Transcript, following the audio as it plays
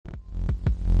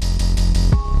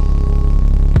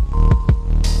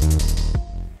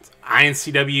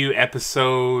iNCW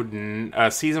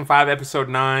episode, season 5, episode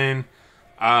 9.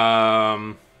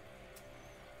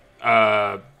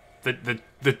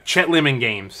 The Chet Lemon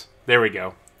games. There we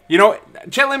go. You know,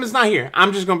 Chet Lemon's not here.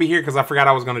 I'm just gonna be here because I forgot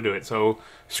I was gonna do it. So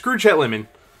screw Chet Lemon.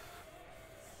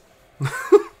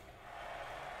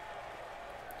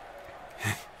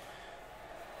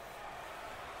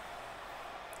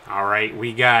 All right,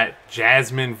 we got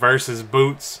Jasmine versus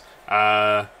Boots.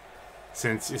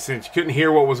 Since you couldn't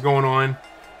hear what was going on,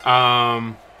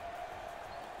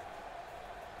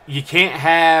 you can't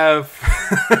have.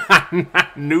 I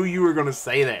knew you were gonna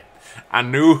say that. I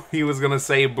knew he was gonna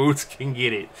say Boots can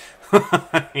get it.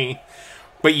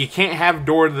 But you can't have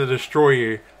Door the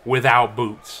Destroyer without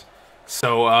Boots.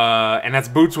 So, and that's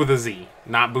Boots with a Z,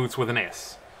 not Boots with an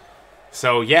S.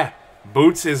 So yeah.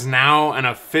 Boots is now an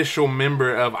official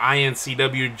member of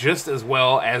iNCW, just as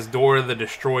well as Dora the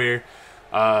Destroyer,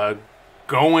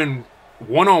 going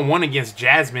one-on-one against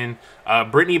Jasmine.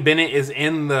 Brittany Bennett is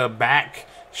in the back.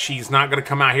 She's not going to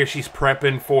come out here. She's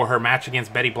prepping for her match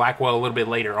against Betty Blackwell a little bit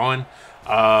later on.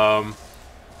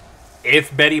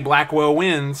 If Betty Blackwell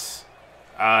wins,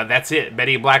 that's it.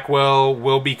 Betty Blackwell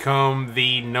will become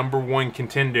the #1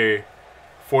 contender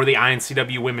for the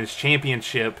iNCW Women's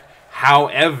Championship.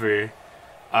 However,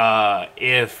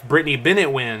 if Brittany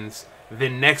Bennett wins,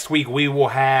 then next week we will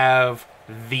have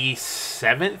the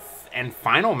 7th and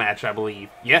final match, I believe.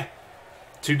 Yeah,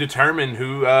 to determine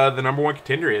who the #1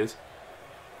 contender is.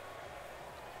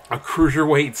 A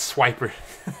cruiserweight swiper.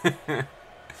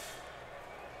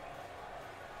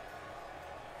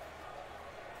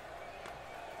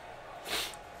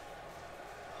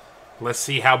 Let's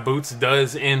see how Boots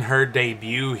does in her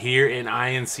debut here in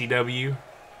iNCW.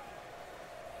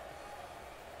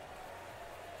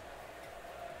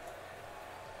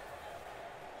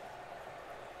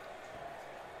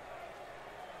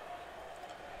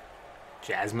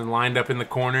 Jasmine lined up in the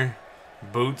corner.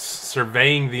 Boots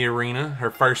surveying the arena. Her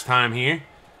first time here.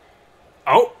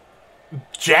 Oh!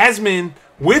 Jasmine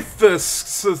with the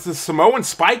Samoan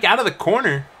spike out of the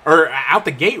corner. Or out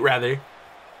the gate, rather.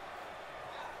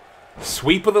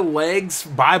 Sweep of the legs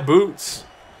by Boots.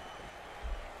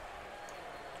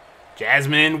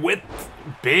 Jasmine with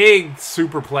big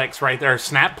superplex right there.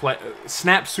 Snap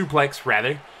suplex,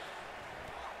 rather.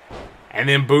 And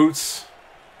then Boots...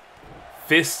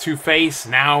 fist to face,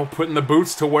 now putting the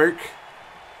boots to work.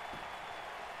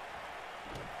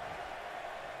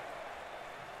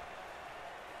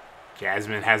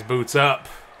 Jasmine has Boots up.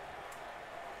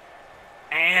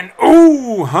 And,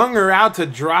 ooh, hung her out to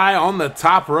dry on the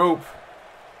top rope.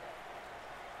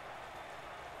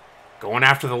 Going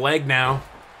after the leg now.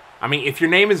 I mean, if your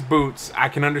name is Boots, I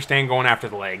can understand going after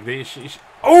the leg.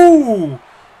 Oh!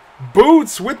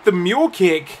 Boots with the mule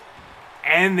kick.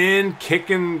 And then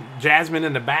kicking Jasmine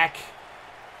in the back.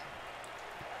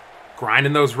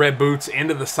 Grinding those red boots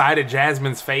into the side of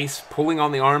Jasmine's face. Pulling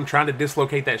on the arm, trying to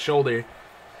dislocate that shoulder.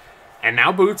 And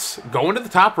now Boots going to the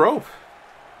top rope.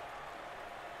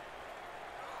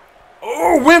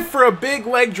 Oh, went for a big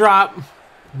leg drop.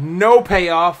 No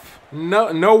payoff.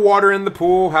 No water in the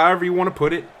pool, however you want to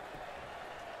put it.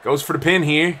 Goes for the pin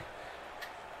here.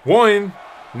 1.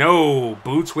 No,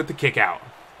 Boots with the kick out.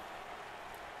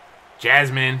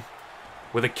 Jasmine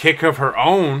with a kick of her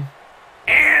own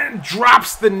and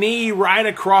drops the knee right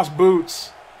across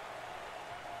Boots.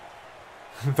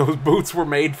 Those boots were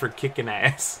made for kicking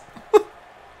ass.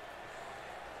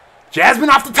 Jasmine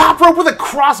off the top rope with a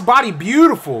crossbody.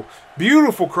 Beautiful,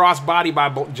 beautiful crossbody by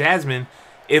Jasmine.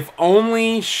 If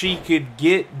only she could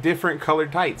get different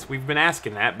colored tights. We've been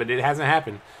asking that, but it hasn't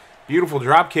happened. Beautiful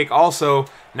drop kick also.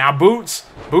 Now Boots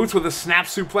with a snap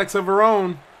suplex of her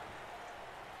own.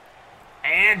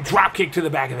 And drop kick to the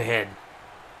back of the head.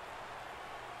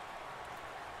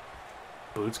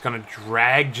 Boots gonna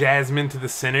drag Jasmine to the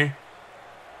center.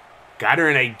 Got her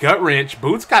in a gut wrench.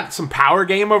 Boots got some power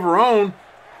game of her own.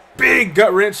 Big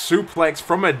gut wrench suplex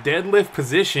from a deadlift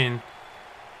position.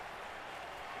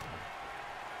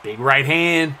 Big right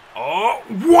hand. Oh,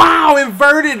 wow!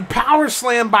 Inverted power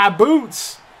slam by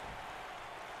Boots.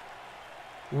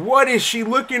 What is she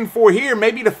looking for here?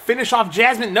 Maybe to finish off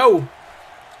Jasmine? No.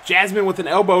 Jasmine with an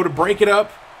elbow to break it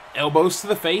up. Elbows to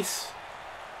the face.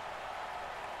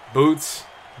 Boots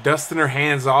dusting her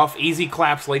hands off. Easy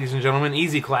claps, ladies and gentlemen.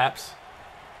 Easy claps.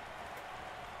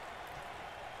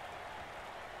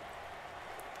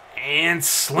 And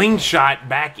slingshot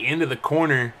back into the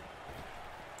corner.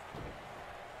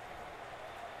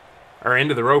 Or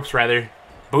into the ropes, rather.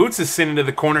 Boots is sent into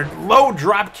the corner. Low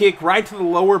drop kick right to the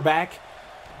lower back.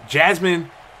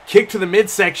 Jasmine kick to the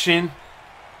midsection.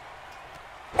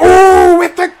 Oh,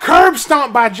 with the curb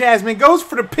stomp by Jasmine. Goes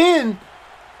for the pin.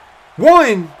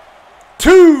 1,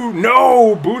 2.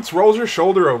 No. Boots rolls her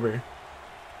shoulder over.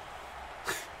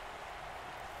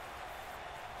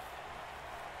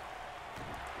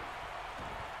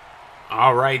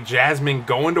 All right, Jasmine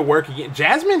going to work again.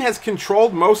 Jasmine has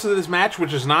controlled most of this match,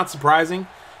 which is not surprising.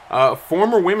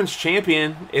 Former women's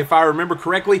champion, if I remember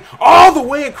correctly, all the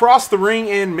way across the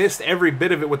ring and missed every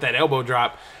bit of it with that elbow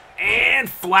drop. And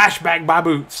flashback by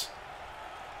Boots.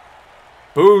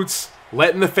 Boots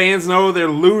letting the fans know they're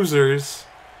losers.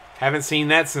 Haven't seen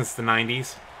that since the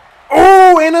 90s.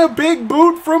 Oh, and a big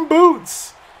boot from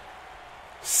Boots.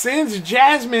 Sends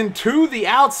Jasmine to the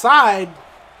outside.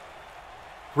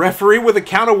 Referee with a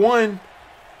count of 1.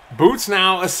 Boots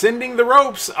now ascending the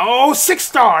ropes. Oh,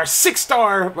 6-star.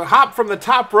 6-star hop from the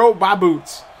top rope by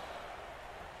Boots.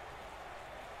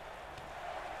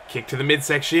 Kick to the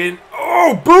midsection.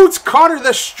 Oh, Boots caught her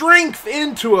the strength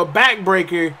into a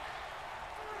backbreaker.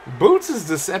 Boots is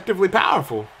deceptively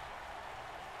powerful.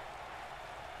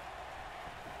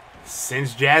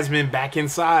 Sends Jasmine back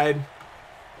inside.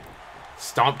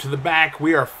 Stomp to the back.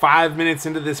 We are 5 minutes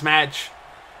into this match.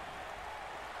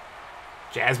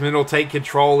 Jasmine will take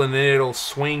control and then it'll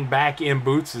swing back in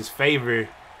Boots' favor.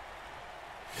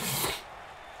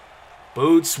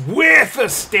 Boots with a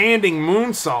standing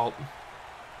moonsault.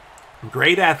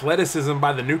 Great athleticism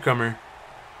by the newcomer.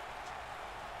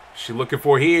 She looking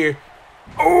for here.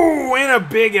 Oh, and a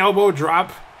big elbow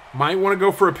drop. Might want to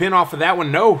go for a pin off of that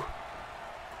one. No.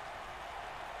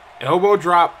 Elbow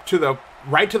drop to the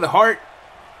right to the heart.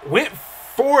 Went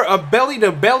for a belly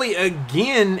to belly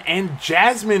again, and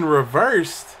Jasmine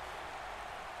reversed.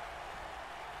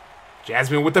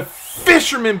 Jasmine with the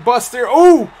fisherman buster.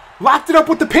 Oh, locked it up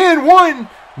with the pin. 1.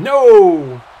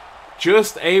 No.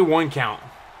 Just a 1 count.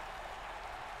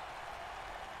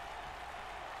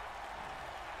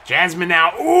 Jasmine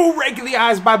now. Ooh, rake of the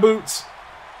eyes by Boots.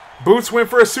 Boots went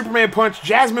for a Superman punch.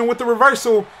 Jasmine with the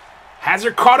reversal. Has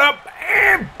her caught up.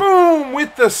 And boom,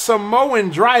 with the Samoan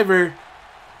driver.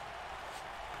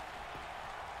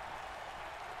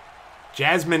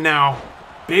 Jasmine now.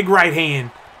 Big right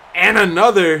hand. And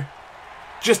another.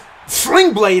 Just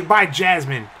sling blade by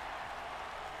Jasmine.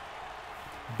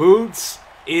 Boots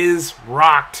is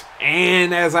rocked.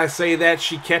 And as I say that,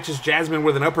 she catches Jasmine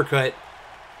with an uppercut.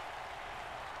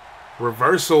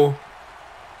 Reversal.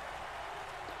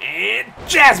 And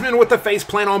Jasmine with the face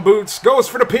plant on Boots. Goes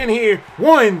for the pin here.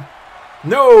 1.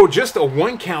 No, just a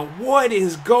 1 count. What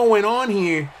is going on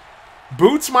here?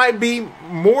 Boots might be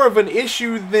more of an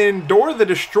issue than Dora the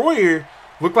Destroyer.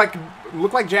 Looked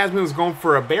like Jasmine was going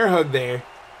for a bear hug there.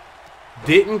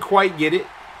 Didn't quite get it.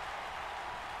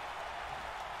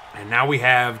 And now we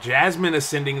have Jasmine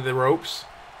ascending the ropes.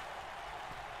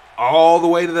 All the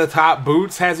way to the top.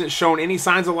 Boots hasn't shown any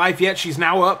signs of life yet. She's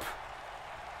now up.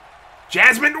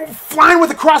 Jasmine flying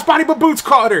with a crossbody, but Boots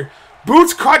caught her.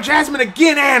 Boots caught Jasmine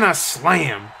again and a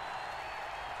slam.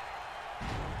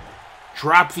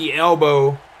 Drop the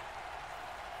elbow.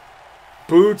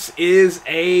 Boots is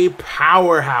a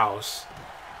powerhouse.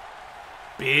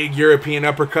 Big European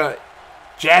uppercut.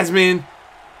 Jasmine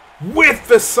with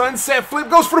the sunset flip.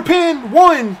 Goes for the pin.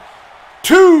 1,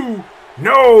 2.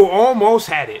 No, almost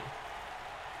had it.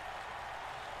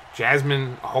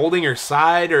 Jasmine holding her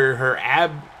side or her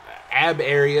ab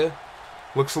area.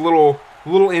 Looks a little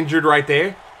injured right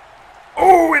there.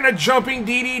 Oh, and a jumping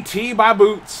DDT by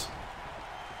Boots.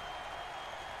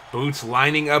 Boots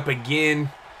lining up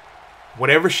again.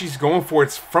 Whatever she's going for,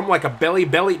 it's from like a belly.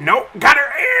 Nope, got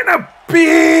her. And a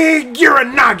big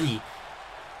Uranagi.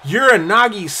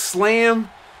 Uranagi slam.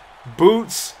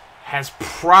 Boots has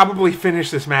probably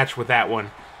finished this match with that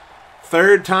one.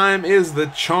 3rd time is the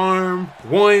charm.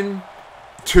 1,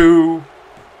 2.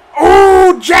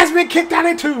 Oh, Jasmine kicked out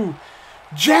at 2.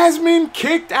 Jasmine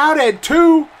kicked out at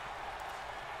 2.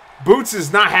 Boots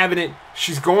is not having it.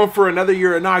 She's going for another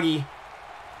Uranagi.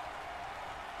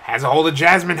 Has a hold of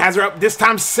Jasmine. Has her up. This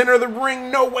time center of the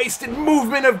ring. No wasted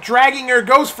movement of dragging her.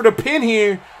 Goes for the pin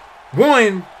here.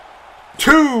 1,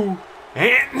 2.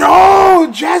 And no!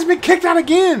 Jasmine kicked out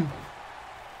again.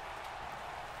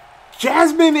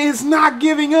 Jasmine is not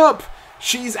giving up.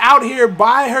 She's out here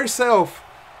by herself.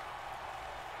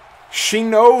 She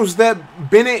knows that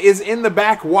Bennett is in the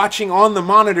back watching on the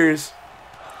monitors.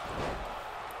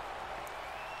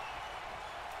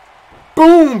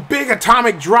 Boom! Big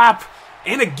atomic drop.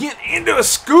 And again into a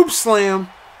scoop slam.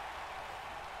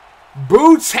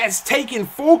 Boots has taken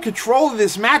full control of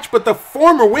this match, but the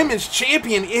former women's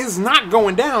champion is not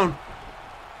going down.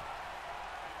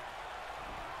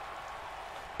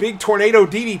 Big tornado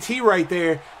DDT right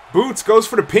there. Boots goes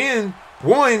for the pin.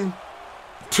 1.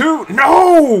 2.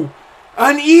 No!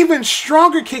 An even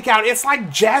stronger kick out. It's like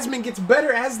Jasmine gets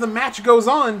better as the match goes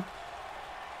on.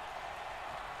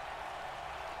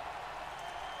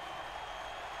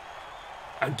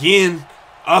 Again,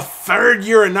 a third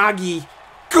Uranagi.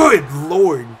 Good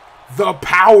Lord. The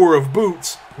power of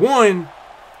Boots. 1,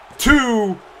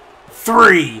 2,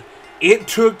 3. It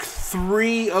took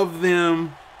 3 of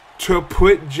them to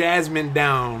put Jasmine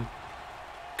down.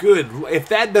 Good. If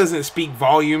that doesn't speak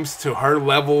volumes to her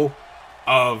level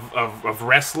of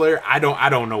wrestler, I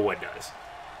don't know what does.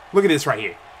 Look at this right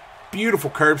here.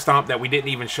 Beautiful curb stomp that we didn't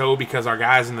even show because our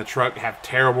guys in the truck have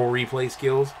terrible replay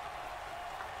skills.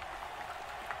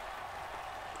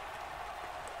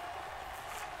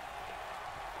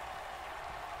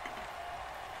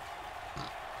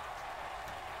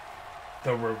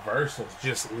 The reversals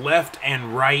just left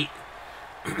and right.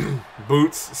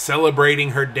 Boots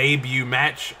celebrating her debut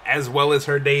match as well as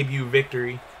her debut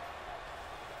victory.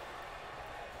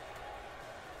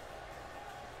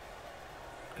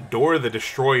 Dora the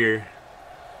Destroyer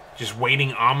just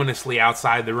waiting ominously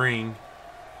outside the ring.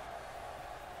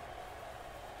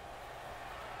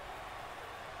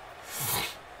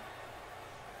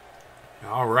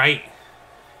 All right.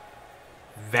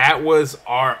 That was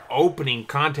our opening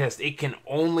contest. It can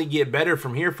only get better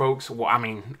from here, folks. Well, I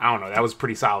mean, I don't know. That was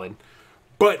pretty solid.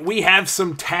 But we have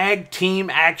some tag team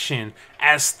action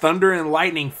as Thunder and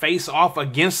Lightning face off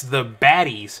against the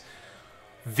Baddies.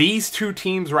 These two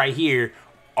teams right here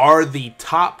are the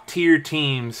top tier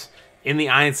teams in the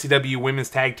iNCW Women's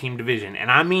Tag Team Division.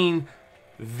 And I mean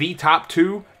the top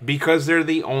 2 because they're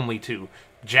the only 2.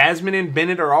 Jasmine and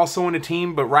Bennett are also in a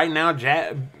team, but right now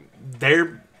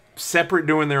they're separate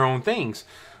doing their own things.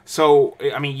 So,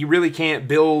 I mean, you really can't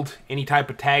build any type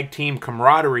of tag team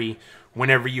camaraderie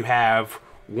whenever you have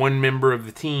one member of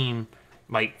the team,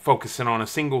 like, focusing on a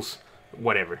singles,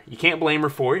 whatever. You can't blame her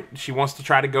for it. She wants to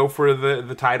try to go for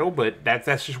the title, but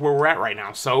that's just where we're at right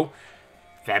now. So,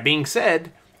 that being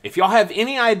said, if y'all have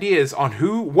any ideas on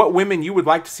what women you would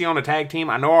like to see on a tag team,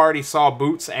 I know I already saw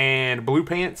Boots and Blue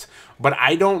Pants, but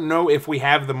I don't know if we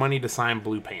have the money to sign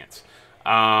Blue Pants.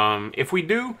 If we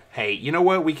do, hey, you know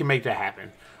what? We can make that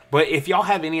happen. But if y'all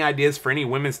have any ideas for any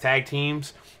women's tag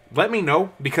teams, let me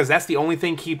know, because that's the only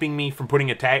thing keeping me from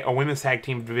putting a women's tag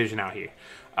team division out here.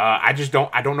 I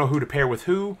don't know who to pair with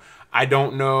who. I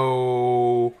don't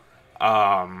know,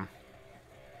 I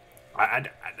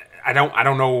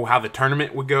don't know how the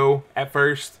tournament would go at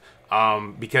first,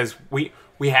 because we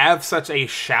have such a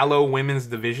shallow women's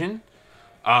division.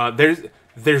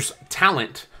 There's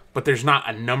talent, but there's not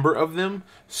a number of them.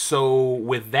 So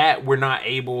with that, we're not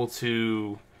able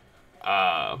to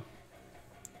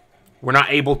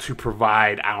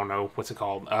provide, I don't know, what's it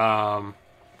called?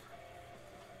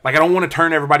 Like, I don't want to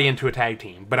turn everybody into a tag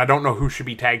team, but I don't know who should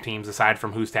be tag teams aside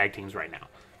from who's tag teams right now.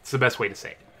 It's the best way to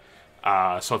say it.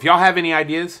 So if y'all have any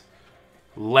ideas,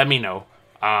 let me know.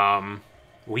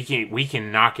 We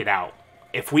can knock it out.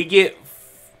 If we can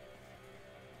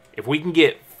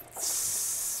get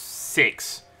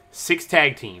six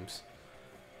tag teams,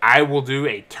 I will do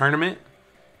a tournament,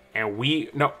 and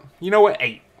you know what?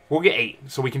 8. We'll get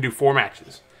 8, so we can do 4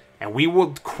 matches, and we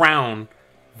will crown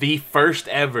the first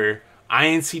ever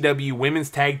iNCW Women's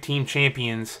Tag Team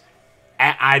Champions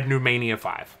at iNCW Mania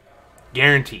 5.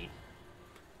 Guaranteed.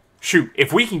 Shoot,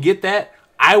 if we can get that,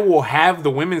 I will have the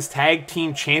Women's Tag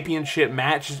Team Championship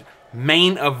match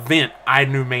main event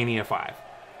iNCW Mania 5.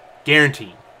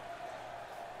 Guaranteed.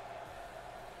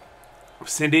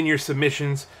 Send in your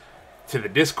submissions to the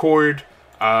Discord,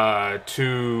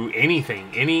 to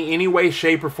anything, any way,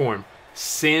 shape, or form.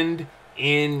 Send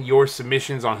in your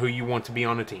submissions on who you want to be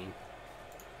on the team.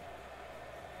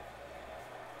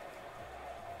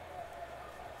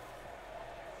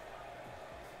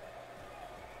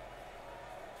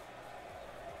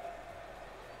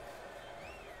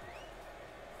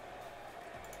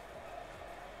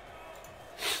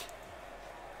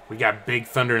 We got Big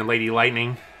Thunder and Lady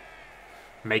Lightning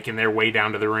making their way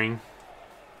down to the ring.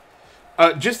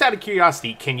 Just out of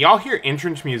curiosity, can y'all hear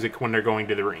entrance music when they're going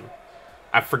to the ring?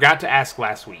 I forgot to ask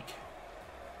last week.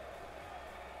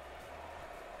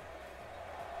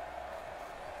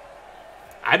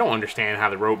 I don't understand how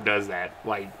the rope does that.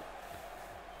 Like,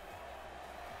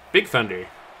 Big Thunder.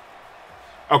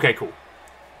 Okay, cool.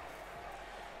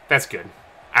 That's good.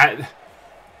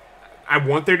 I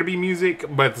want there to be music,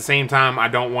 but at the same time, I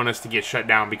don't want us to get shut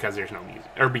down because there's no music,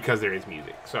 or because there is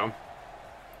music. So,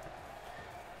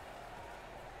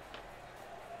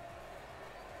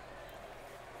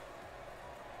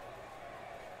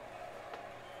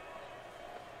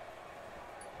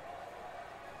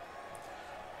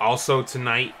 also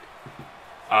tonight,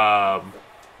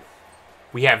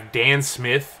 We have Dan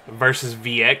Smith versus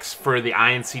VX for the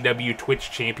iNCW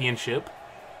Twitch Championship.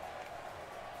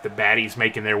 The baddies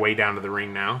making their way down to the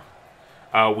ring now.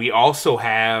 We also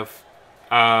have,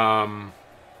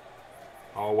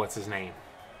 what's his name?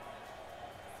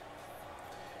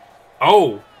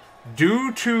 Oh,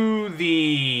 due to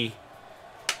the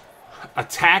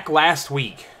attack last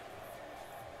week,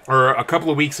 or a couple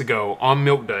of weeks ago on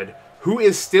Milk Dud, who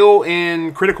is still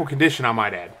in critical condition, I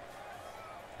might add.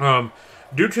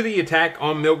 Due to the attack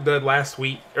on Milk Dud last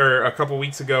week, or a couple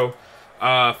weeks ago,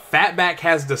 Fatback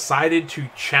has decided to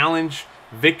challenge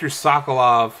Viktor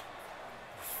Sokolov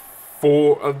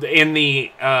in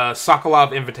the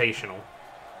Sokolov Invitational.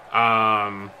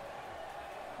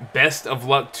 Best of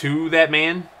luck to that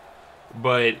man,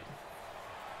 but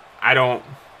I don't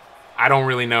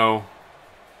really know.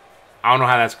 I don't know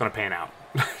how that's going to pan out.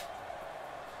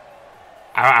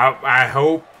 I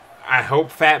hope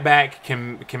Fatback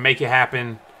can make it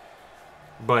happen,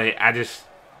 but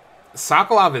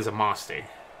Sokolov is a monster.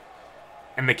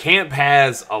 And the camp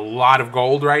has a lot of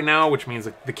gold right now, which means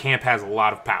the camp has a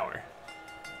lot of power.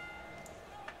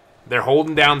 They're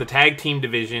holding down the tag team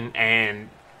division, and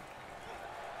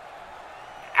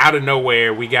out of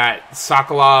nowhere, we got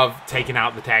Sokolov taking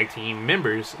out the tag team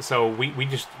members, so we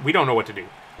don't know what to do.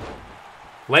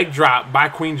 Leg drop by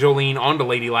Queen Jolene onto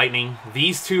Lady Lightning.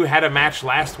 These two had a match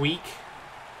last week.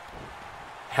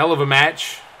 Hell of a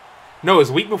match. No, it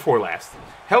was week before last.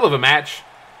 Hell of a match.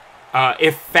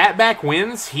 If Fatback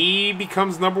wins, he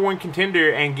becomes #1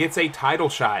 contender and gets a title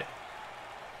shot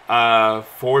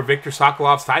for Viktor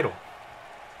Sokolov's title.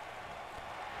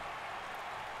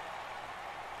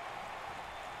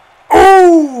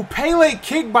 Oh! Pele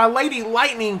kick by Lady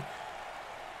Lightning.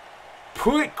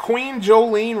 Put Queen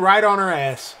Jolene right on her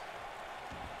ass.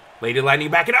 Lady Lightning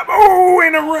backing up. Oh,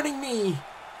 and a running knee.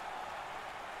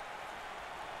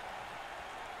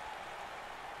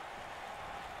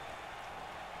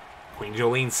 Queen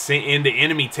Jolene sent into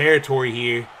enemy territory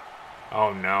here.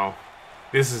 Oh, no.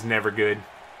 This is never good.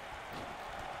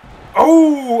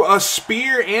 Oh, a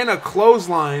spear and a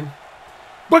clothesline.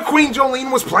 But Queen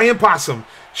Jolene was playing possum.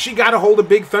 She got a hold of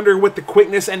Big Thunder with the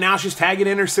quickness, and now she's tagging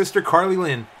in her sister, Carly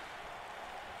Lynn.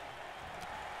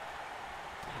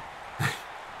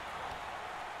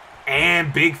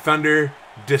 And Big Thunder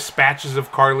dispatches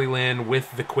of Carly Lynn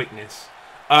with the quickness.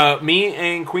 Me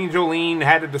and Queen Jolene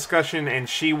had a discussion, and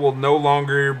she will no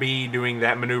longer be doing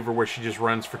that maneuver where she just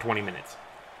runs for 20 minutes.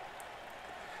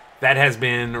 That has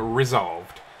been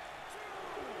resolved.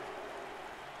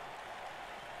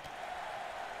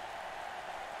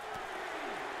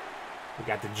 We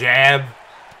got the jab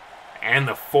and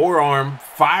the forearm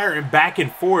firing back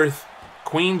and forth.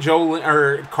 Queen Jolene,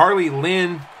 or Carly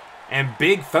Lynn and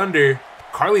Big Thunder.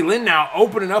 Carly Lynn now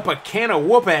opening up a can of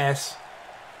whoop ass.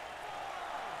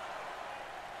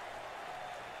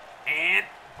 And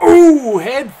ooh,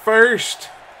 head first.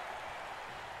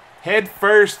 Head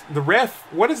first. The ref,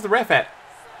 what is the ref at?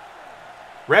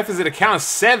 Ref is at a count of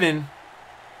 7.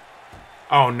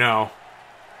 Oh no.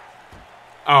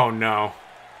 Oh no.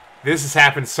 This has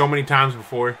happened so many times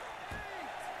before.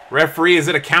 Referee is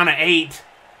at a count of 8.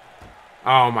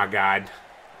 Oh my God.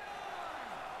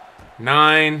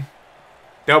 9.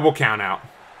 Double count out.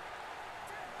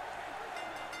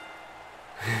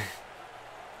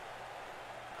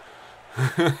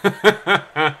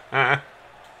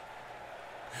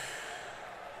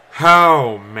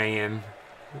 Oh man.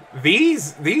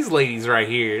 These ladies right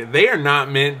here, they are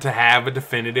not meant to have a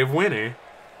definitive winner.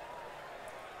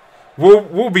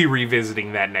 We'll be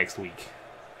revisiting that next week.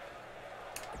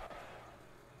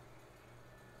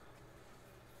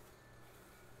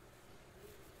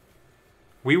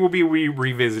 We will be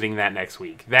revisiting that next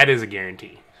week. That is a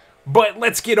guarantee. But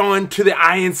let's get on to the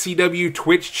iNCW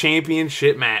Twitch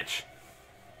Championship match.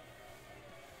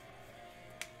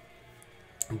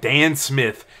 Dan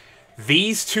Smith.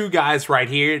 These two guys right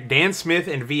here, Dan Smith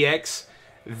and VX,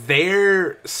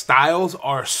 their styles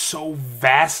are so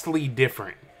vastly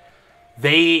different.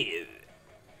 They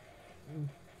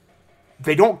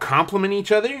don't complement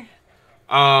each other.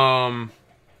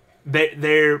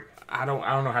 They're I don't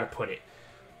know how to put it.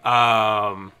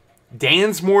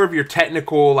 Dan's more of your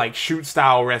technical, like, shoot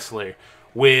style wrestler,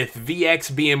 with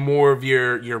VX being more of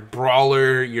your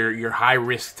brawler, your high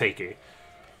risk taker.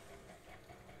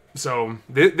 So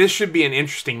this should be an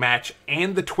interesting match,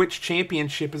 and the Twitch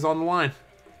Championship is on the line.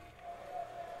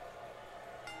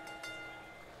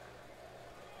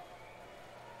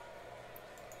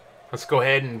 Let's go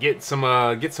ahead and get some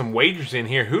wagers in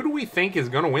here. Who do we think is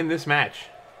going to win this match?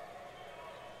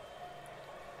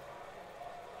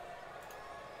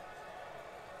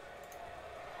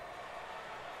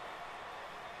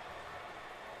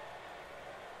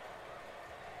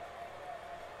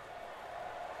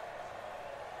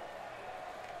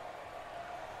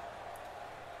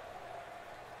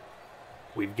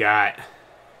 We've got...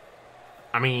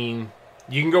 I mean,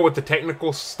 you can go with the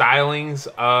technical stylings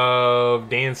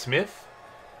of Dan Smith.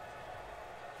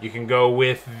 You can go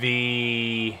with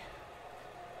the...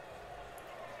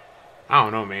 I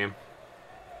don't know, man.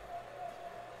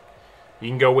 You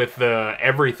can go with the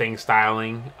everything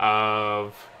styling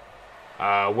of...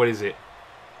 what is it?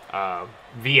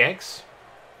 VX.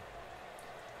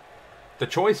 The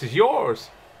choice is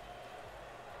yours.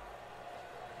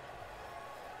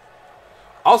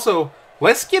 Also,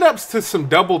 let's get up to some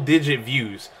double-digit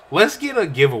views. Let's get a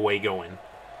giveaway going.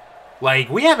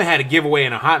 Like, we haven't had a giveaway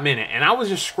in a hot minute, and I was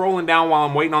just scrolling down while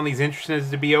I'm waiting on these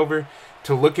entrances to be over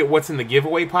to look at what's in the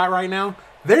giveaway pot right now.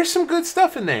 There's some good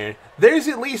stuff in there. There's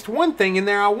at least one thing in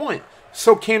there I want.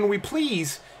 So can we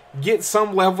please get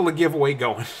some level of giveaway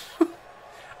going?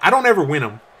 I don't ever win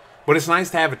them, but it's nice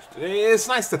to have it's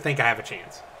nice to think I have a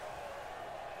chance.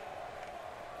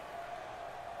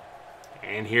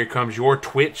 And here comes your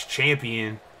Twitch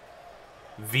champion,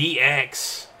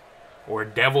 VX, or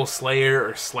Devil Slayer,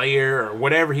 or Slayer, or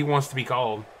whatever he wants to be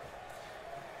called.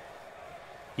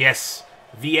 Yes,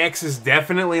 VX is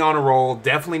definitely on a roll.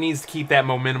 Definitely needs to keep that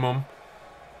momentum.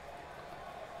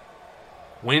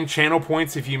 Win channel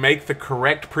points if you make the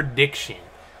correct prediction.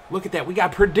 Look at that. We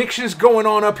got predictions going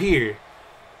on up here.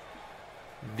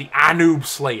 The iNCW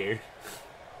Slayer.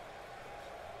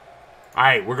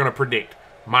 Alright, we're going to predict.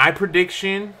 My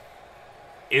prediction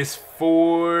is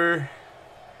for...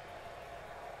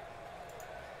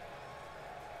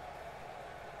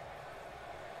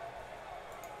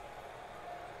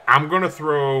 I'm going to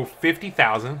throw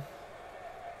 50,000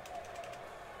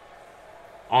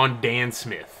 on Dan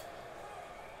Smith.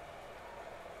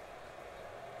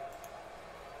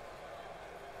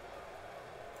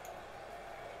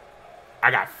 I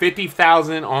got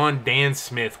 50,000 on Dan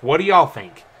Smith. What do y'all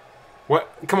think? What?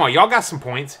 Come on, y'all got some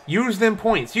points. Use them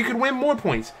points. You could win more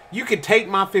points. You could take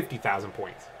my 50,000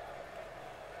 points.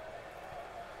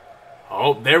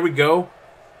 Oh, there we go.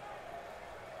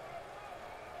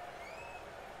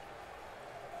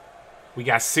 We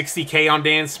got 60K on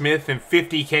Dan Smith and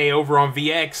 50K over on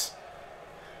VX.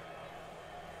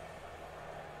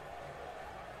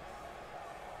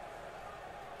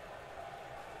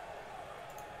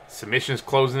 Submissions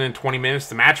closing in 20 minutes.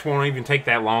 The match won't even take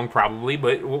that long, probably,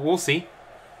 but we'll see.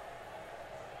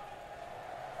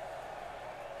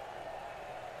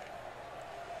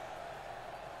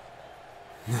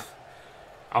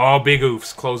 Oh, big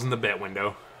oofs. Closing the bet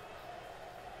window.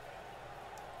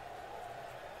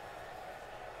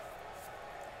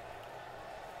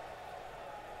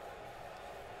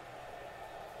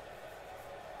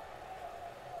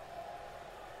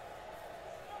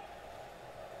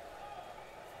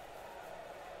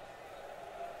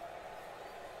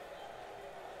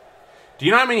 Do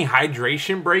you know how many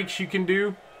hydration breaks you can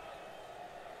do?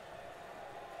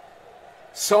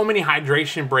 So many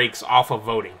hydration breaks off of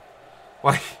voting.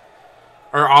 Like,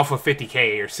 or off of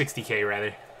 50K or 60K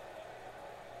rather.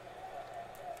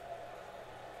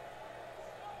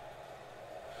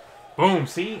 Boom,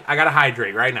 see? I gotta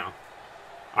hydrate right now.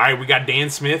 Alright, we got Dan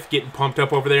Smith getting pumped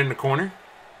up over there in the corner.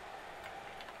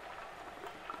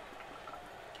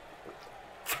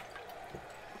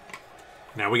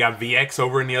 Now we got VX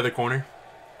over in the other corner.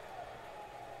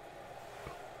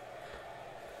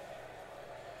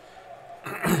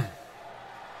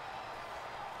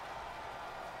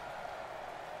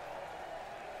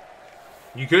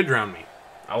 You could drown me.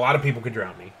 A lot of people could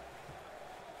drown me.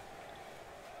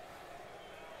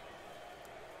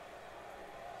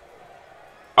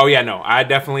 Oh yeah, no, I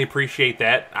definitely appreciate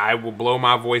that. I will blow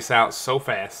my voice out so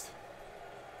fast.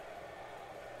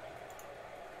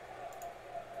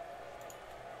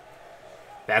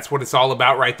 That's what it's all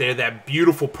about right there. That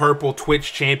beautiful purple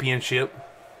Twitch championship.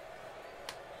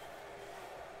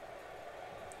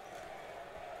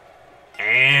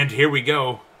 And here we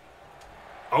go.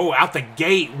 Oh, out the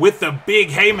gate with the big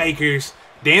haymakers.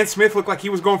 Dan Smith looked like he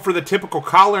was going for the typical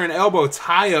collar and elbow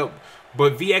tie-up,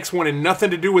 but VX wanted nothing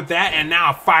to do with that, and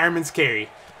now a fireman's carry.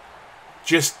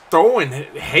 Just throwing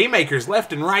haymakers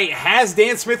left and right. Has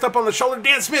Dan Smith up on the shoulder.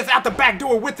 Dan Smith out the back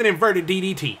door with an inverted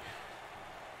DDT.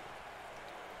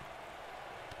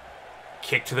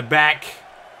 Kick to the back.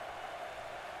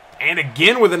 And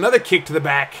again with another kick to the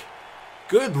back.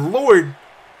 Good Lord.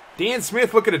 Dan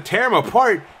Smith looking to tear him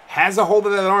apart. Has a hold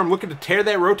of that arm, looking to tear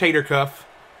that rotator cuff.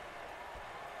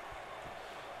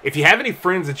 If you have any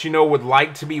friends that you know would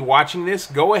like to be watching this,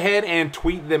 go ahead and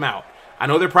tweet them out. I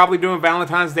know they're probably doing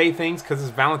Valentine's Day things because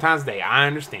it's Valentine's Day. I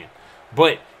understand.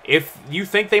 But if you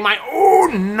think they might...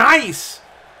 Oh, nice!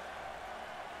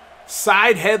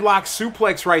 Side headlock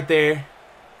suplex right there.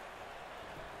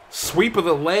 sweep of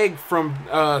the leg from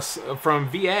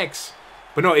VX.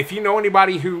 But no, if you know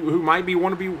anybody who might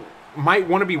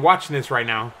want to be watching this right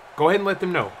now, go ahead and let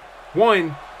them know.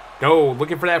 One, no,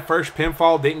 looking for that first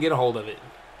pinfall, didn't get a hold of it.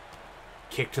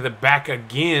 Kick to the back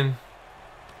again.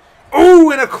 Ooh,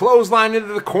 and a clothesline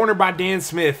into the corner by Dan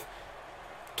Smith.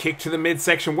 Kick to the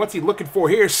midsection. What's he looking for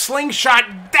here?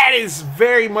 Slingshot. That is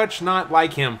very much not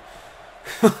like him.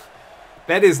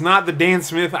 That is not the Dan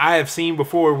Smith I have seen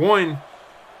before. One,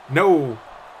 no.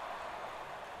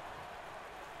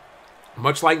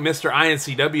 Much like Mr.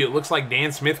 iNCW, it looks like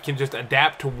Dan Smith can just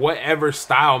adapt to whatever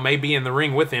style may be in the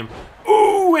ring with him.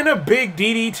 Ooh, and a big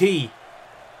DDT.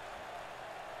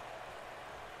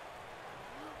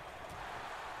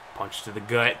 Punch to the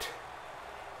gut.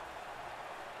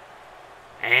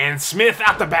 And Smith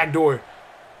out the back door.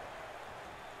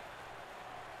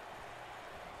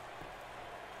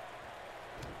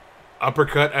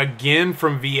 Uppercut again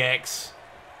from VX.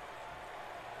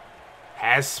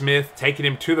 Has Smith taking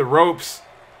him to the ropes.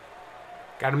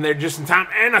 Got him there just in time.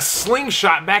 And a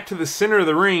slingshot back to the center of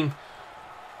the ring.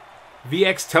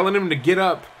 VX telling him to get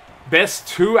up. Best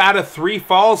 2 out of 3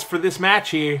 falls for this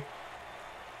match here.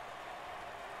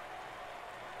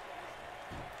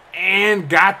 And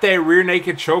got that rear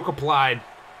naked choke applied.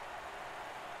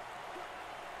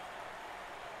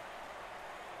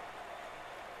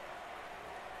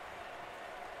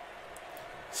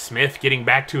 Smith getting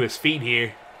back to his feet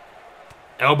here.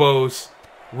 Elbows.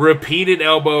 Repeated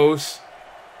elbows.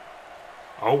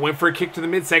 Oh, went for a kick to the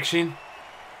midsection.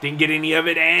 Didn't get any of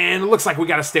it, and it looks like we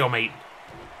got a stalemate.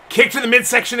 Kick to the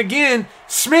midsection again.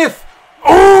 Smith.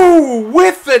 Oh,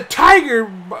 with the tiger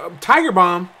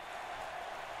bomb.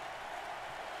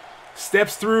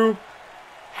 Steps through.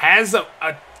 Has a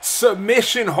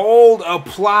submission hold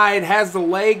applied. Has the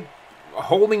leg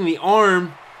holding the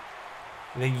arm.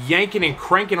 And then yanking and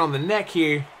cranking on the neck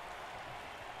here.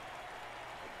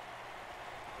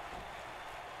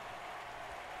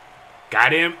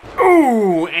 Got him.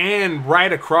 Ooh, and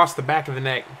right across the back of the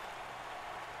neck.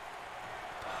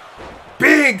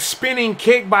 Big spinning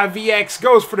kick by VX.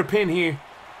 Goes for the pin here.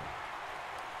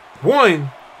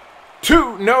 1,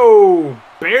 2. No,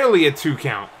 barely a 2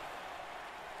 count.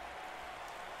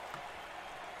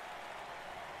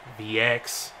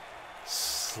 VX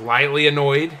slightly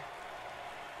annoyed.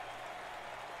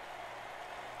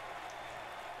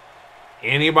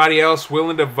 Anybody else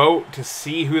willing to vote to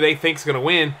see who they think's going to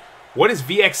win? What is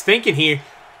VX thinking here?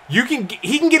 He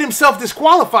can get himself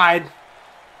disqualified.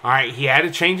 All right, he had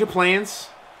a change of plans,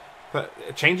 a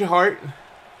change of heart.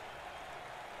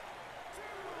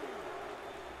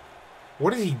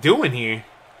 What is he doing here?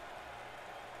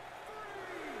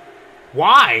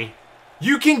 Why?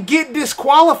 You can get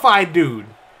disqualified, dude.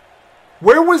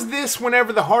 Where was this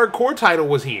whenever the hardcore title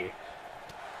was here?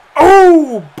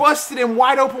 Oh, busted him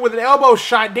wide open with an elbow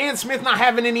shot. Dan Smith not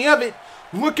having any of it.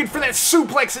 Looking for that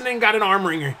suplex and then got an arm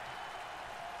wringer.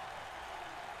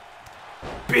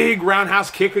 Big roundhouse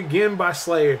kick again by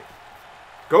Slayer.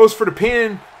 Goes for the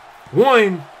pin.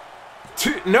 1,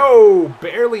 2. No,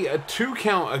 barely a 2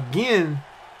 count again.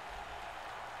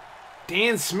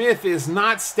 Dan Smith is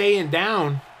not staying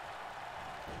down.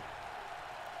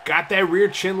 Got that rear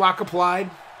chin lock applied.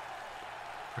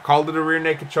 I called it a rear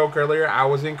naked choke earlier. I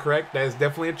was incorrect. That is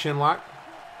definitely a chin lock.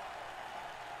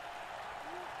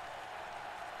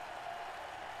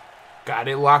 Got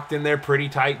it locked in there pretty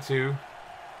tight too.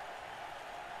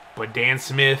 But Dan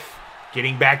Smith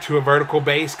getting back to a vertical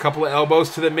base. Couple of elbows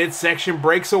to the midsection.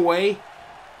 Breaks away.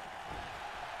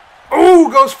 Oh,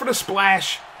 goes for the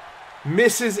splash.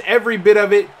 Misses every bit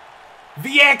of it.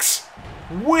 VX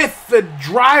with the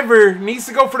driver. Needs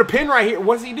to go for the pin right here.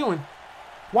 What's he doing?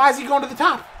 Why is he going to the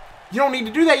top? You don't need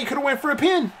to do that. You could have went for a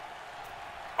pin.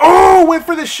 Oh, went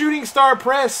for the shooting star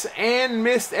press and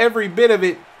missed every bit of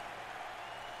it.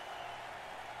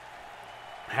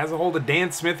 Has a hold of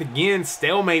Dan Smith again.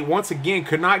 Stalemate once again.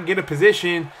 Could not get a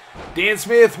position. Dan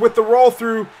Smith with the roll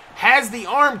through. Has the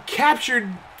arm captured.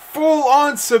 Full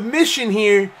on submission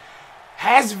here.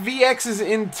 Has VX's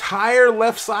entire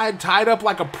left side tied up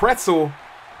like a pretzel.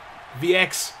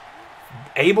 VX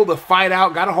able to fight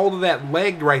out. Got a hold of that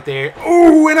leg right there.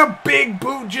 Ooh, and a big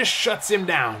boot just shuts him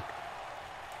down.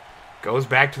 Goes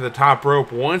back to the top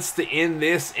rope. Wants to end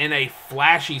this in a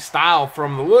flashy style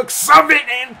from the looks of it.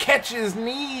 And catches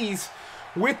knees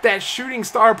with that shooting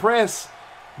star press.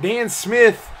 Dan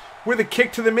Smith with a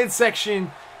kick to the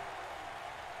midsection.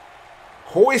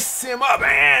 Hoists him up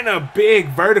and a big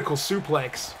vertical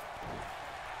suplex.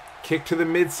 Kick to the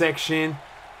midsection.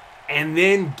 And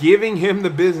then giving him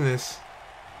the business.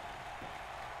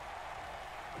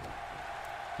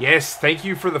 Yes, thank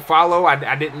you for the follow.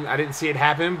 I didn't see it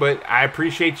happen, but I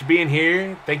appreciate you being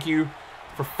here. Thank you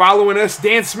for following us.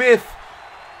 Dan Smith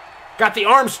got the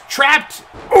arms trapped.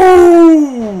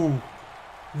 Ooh!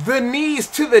 The knees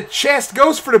to the chest,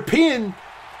 goes for the pin.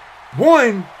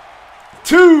 1,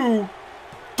 2,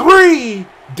 3.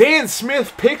 Dan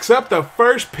Smith picks up the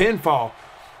first pinfall.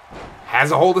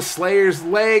 Has a hold of Slayer's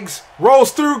legs,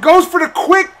 rolls through, goes for the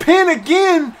quick pin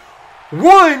again.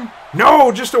 1.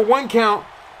 No, just a 1 count.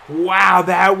 Wow,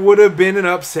 that would have been an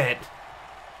upset.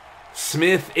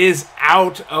 Smith is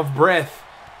out of breath.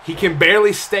 He can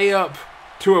barely stay up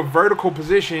to a vertical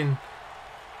position.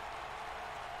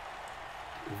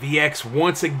 VX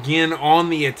once again on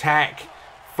the attack,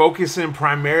 focusing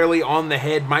primarily on the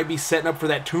head. Might be setting up for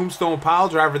that tombstone pile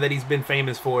driver that he's been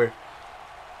famous for.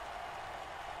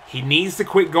 He needs to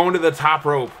quit going to the top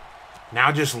rope.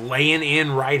 Now just laying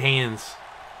in right hands.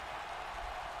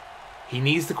 He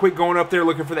needs to quit going up there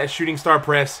looking for that shooting star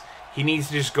press. He needs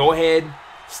to just go ahead,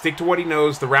 stick to what he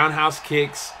knows, the roundhouse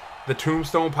kicks, the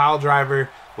tombstone pile driver.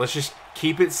 Let's just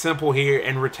keep it simple here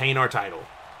and retain our title.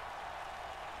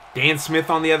 Dan Smith,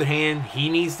 on the other hand, he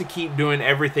needs to keep doing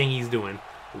everything he's doing.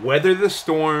 Weather the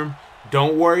storm.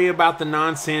 Don't worry about the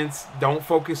nonsense. Don't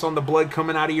focus on the blood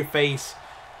coming out of your face.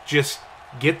 Just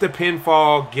get the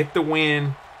pinfall, get the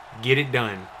win, get it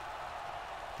done.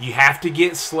 You have to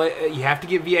get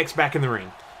VX back in the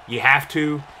ring. You have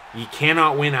to. You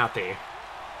cannot win out there.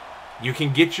 You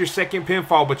can get your second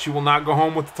pinfall, but you will not go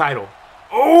home with the title.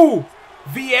 Oh!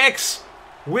 VX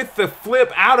with the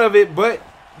flip out of it, but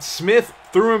Smith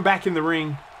threw him back in the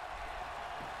ring.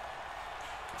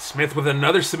 Smith with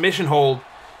another submission hold.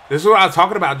 This is what I was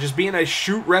talking about. Just being a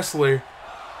shoot wrestler.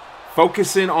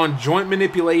 Focusing on joint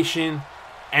manipulation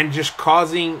and just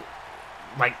causing,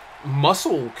 like,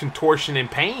 muscle contortion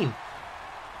and pain.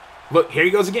 Look, here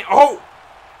he goes again. Oh!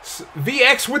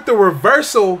 VX with the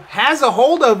reversal, has a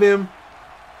hold of him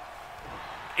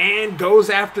and goes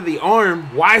after the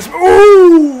arm. Wise.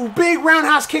 Ooh! Big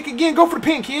roundhouse kick again. Go for the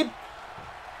pin, kid.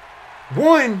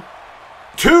 1,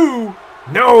 2.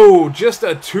 No, just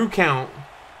a 2 count.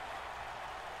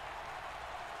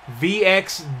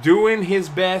 VX doing his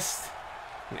best.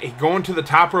 Going to the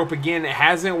top rope again. It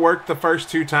hasn't worked the first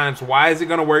 2 times. Why is it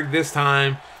going to work this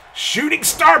time? Shooting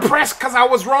star press because I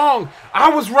was wrong. I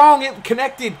was wrong. It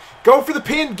connected. Go for the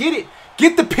pin. Get it.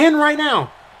 Get the pin right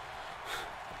now.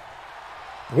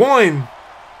 1,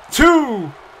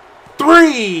 2,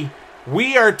 3.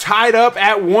 We are tied up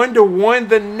at 1-1.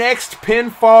 The next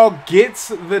pinfall gets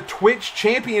the Twitch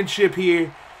Championship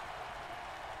here.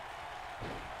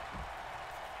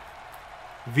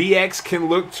 VX can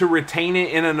look to retain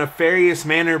it in a nefarious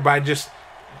manner by just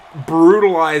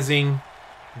brutalizing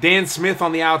Dan Smith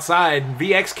on the outside.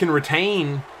 VX can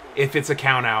retain if it's a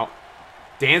count out.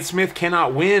 Dan Smith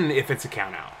cannot win if it's a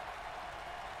count out.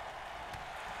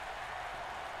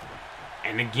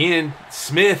 And again,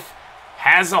 Smith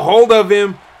has a hold of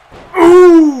him.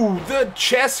 Ooh, the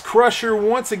chest crusher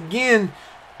once again.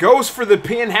 Goes for the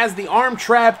pin, has the arm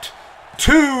trapped.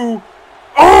 2.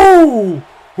 Oh!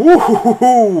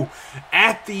 Ooh,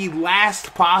 at the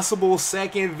last possible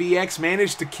second, VX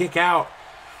managed to kick out.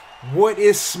 What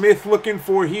is Smith looking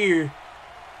for here?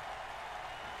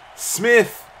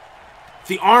 Smith,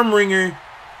 the arm wringer,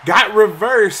 got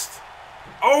reversed.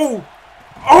 Oh,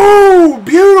 oh,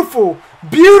 beautiful,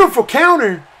 beautiful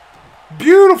counter.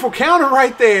 Beautiful counter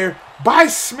right there by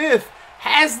Smith.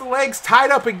 Has the legs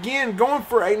tied up again, going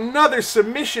for another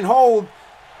submission hold.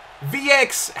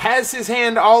 VX has his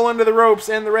hand all under the ropes,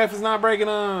 and the ref is not breaking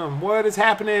them. What is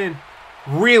happening?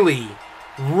 Really?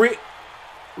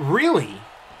 Really?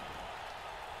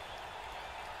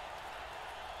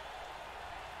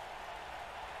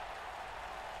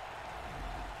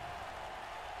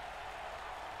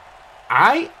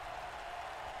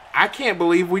 I can't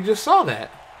believe we just saw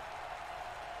that.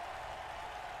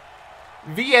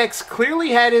 VX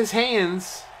clearly had his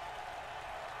hands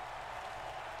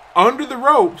under the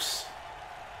ropes,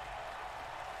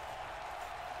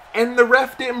 and the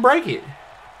ref didn't break it.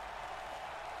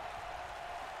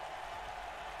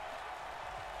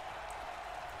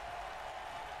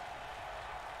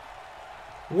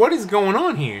 What is going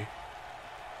on here?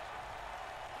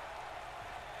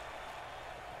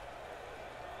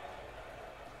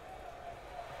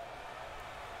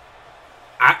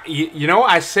 You know,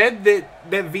 I said that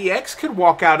VX could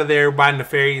walk out of there by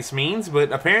nefarious means, but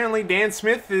apparently Dan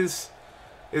Smith is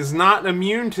not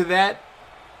immune to that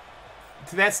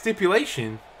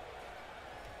stipulation.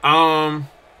 I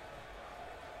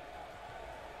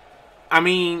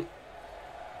mean,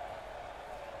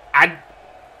 I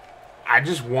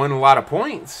just won a lot of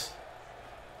points.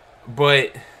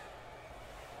 But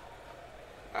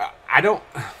I don't.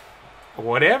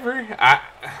 Whatever.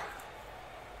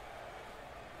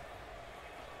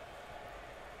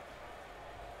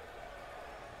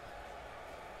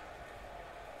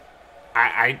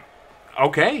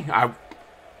 Okay.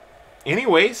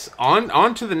 Anyways,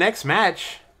 on to the next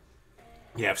match.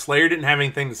 Yeah, if Slayer didn't have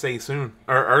anything to say soon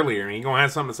or earlier, he's gonna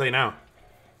have something to say now.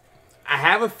 I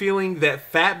have a feeling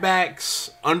that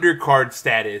Fatback's undercard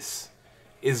status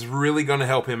is really gonna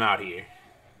help him out here.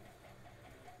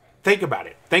 Think about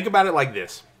it. Think about it like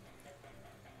this.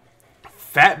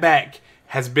 Fatback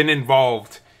has been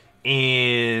involved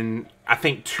in, I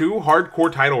think, 2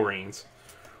 hardcore title reigns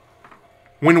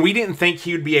when we didn't think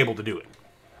he would be able to do it.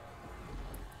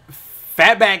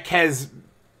 Fatback has,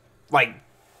 like,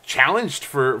 challenged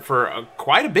for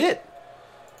quite a bit.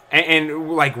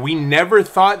 And, like, we never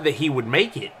thought that he would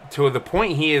make it to the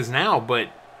point he is now, but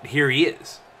here he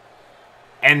is.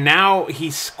 And now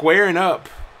he's squaring up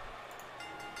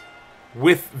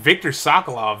with Viktor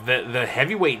Sokolov, the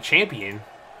heavyweight champion.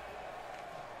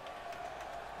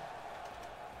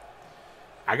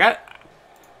 I got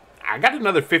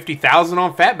another 50,000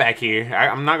 on Fatback here.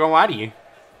 I'm not gonna lie to you.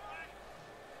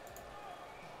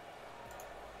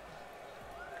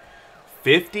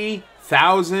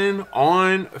 50,000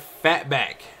 on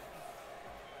Fatback.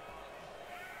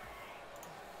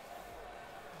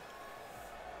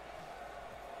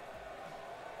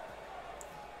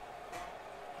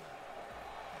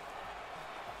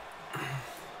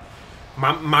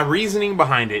 My reasoning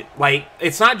behind it, like,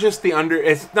 it's not just the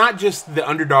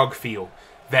underdog feel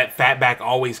that Fatback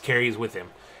always carries with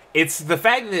him. It's the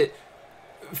fact that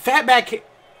Fatback,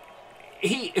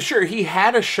 he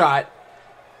had a shot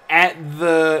at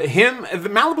the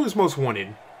Malibu's Most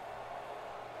Wanted.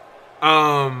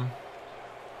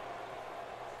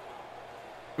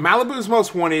 Malibu's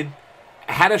Most Wanted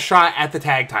had a shot at the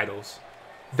tag titles.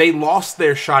 They lost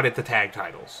their shot at the tag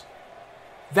titles.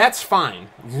 That's fine.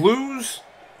 Lose,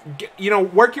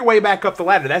 work your way back up the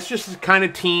ladder. That's just the kind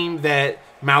of team that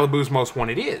Malibu's Most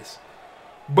Wanted is.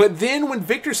 But then when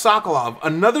Viktor Sokolov,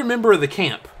 another member of the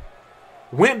camp,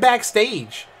 went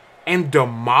backstage and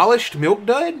demolished Milk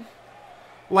Dud,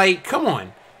 like, come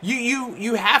on.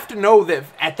 You have to know that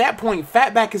at that point,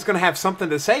 Fatback is going to have something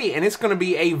to say, and it's going to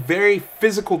be a very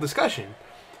physical discussion.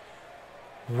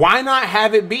 Why not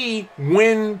have it be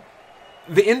when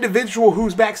the individual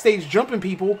who's backstage jumping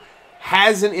people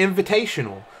has an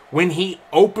invitational, when he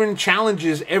open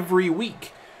challenges every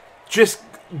week? Just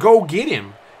go get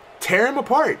him. Tear him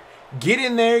apart. Get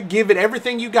in there. Give it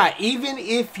everything you got. Even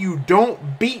if you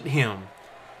don't beat him,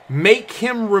 make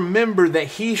him remember that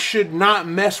he should not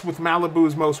mess with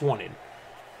Malibu's Most Wanted.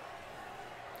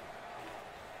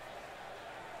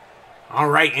 All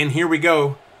right, and here we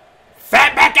go.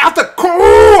 Fatback out the...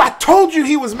 Ooh, I told you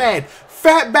he was mad.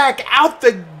 Fatback out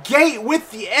the gate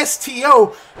with the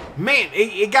STO. Man,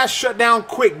 it got shut down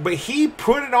quick, but he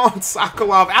put it on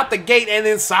Sokolov out the gate, and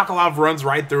then Sokolov runs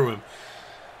right through him.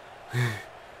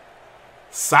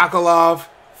 Sokolov,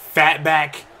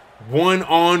 Fatback,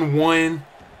 one-on-one.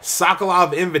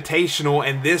 Sokolov invitational,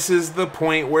 and this is the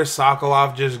point where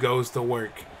Sokolov just goes to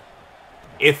work.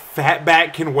 If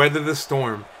Fatback can weather the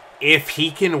storm, if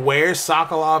he can wear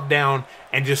Sokolov down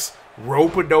and just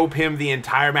rope-a-dope him the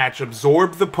entire match,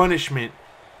 absorb the punishment,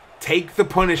 take the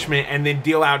punishment, and then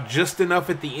deal out just enough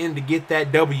at the end to get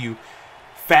that W,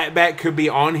 Fatback could be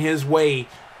on his way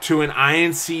to an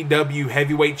iNCW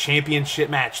Heavyweight Championship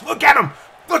match. Look at him!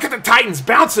 Look at the Titans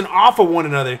bouncing off of one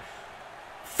another.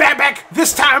 Fatback,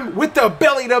 this time with the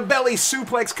belly-to-belly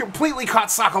suplex, completely caught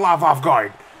Sokolov off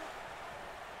guard.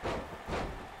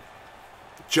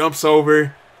 Jumps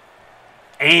over,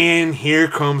 and here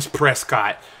comes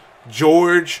Prescott.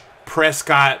 George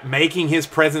Prescott making his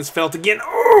presence felt again.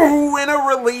 Ooh, and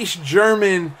a release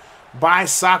German by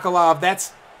Sokolov.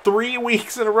 That's 3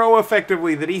 weeks in a row,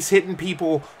 effectively, that he's hitting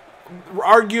people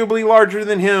arguably larger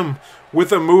than him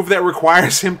with a move that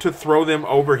requires him to throw them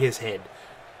over his head.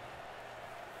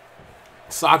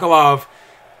 Sokolov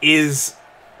is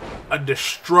a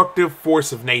destructive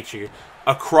force of nature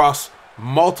across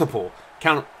multiple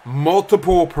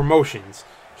promotions.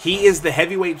 He is the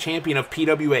heavyweight champion of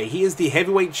PWA. He is the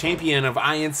heavyweight champion of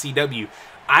iNCW.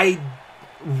 I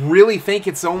really think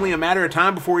it's only a matter of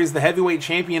time before he's the heavyweight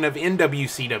champion of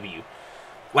NWCW.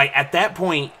 Like, at that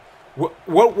point,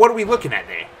 what are we looking at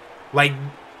there? Like,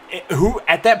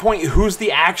 at that point, who's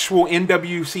the actual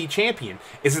NWC champion?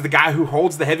 Is it the guy who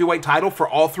holds the heavyweight title for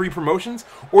all 3 promotions?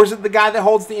 Or is it the guy that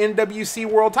holds the NWC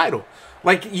world title?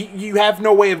 Like, you have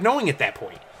no way of knowing at that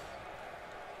point.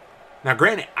 Now,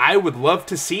 granted, I would love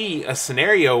to see a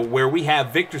scenario where we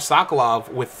have Viktor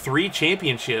Sokolov with 3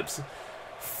 championships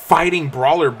fighting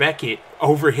Brawler Beckett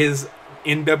over his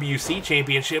NWC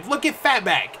championship. Look at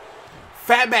Fatback.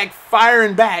 Fatback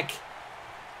firing back.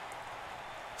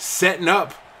 Setting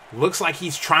up. Looks like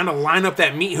he's trying to line up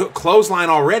that meat hook clothesline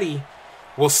already.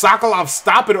 Will Sokolov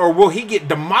stop it, or will he get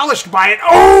demolished by it?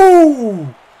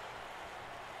 Oh!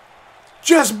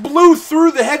 Just blew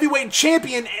through the heavyweight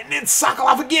champion, and then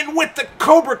Sokolov again with the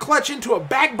Cobra clutch into a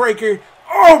backbreaker.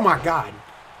 Oh my God.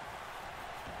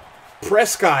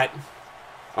 Prescott.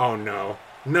 Oh no.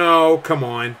 No, come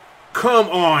on. Come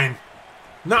on.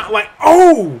 Not like,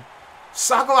 oh!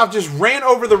 Sokolov just ran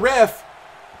over the ref.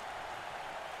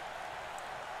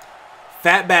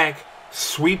 Fatback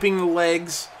sweeping the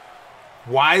legs.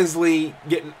 Wisely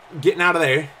getting out of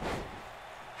there.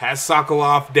 Has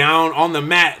Sokolov down on the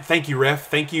mat. Thank you, ref.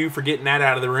 Thank you for getting that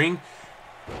out of the ring.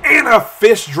 And a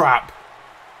fist drop.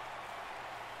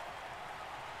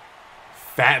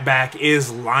 Fatback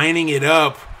is lining it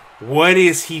up. What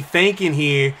is he thinking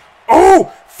here?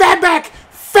 Oh! Fatback!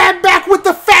 Fatback with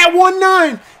the fat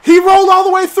 1-9. He rolled all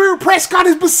the way through. Prescott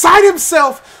is beside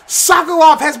himself.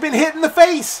 Sokolov has been hit in the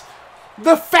face.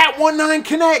 The fat 1-9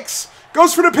 connects.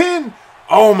 Goes for the pin.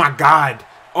 Oh my God.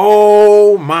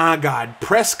 Oh my God.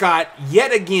 Prescott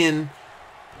yet again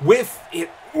with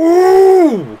it.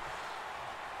 Ooh.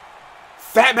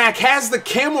 Fatback has the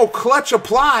camel clutch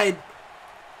applied.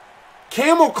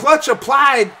 Camel clutch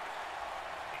applied.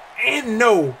 And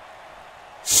no.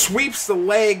 Sweeps the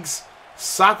legs.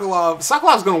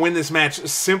 Sokolov's going to win this match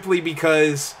simply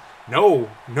because no,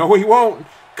 he won't.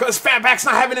 Because Fatback's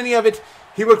not having any of it.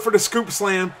 He looked for the scoop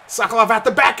slam. Sokolov at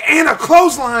the back and a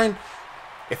clothesline.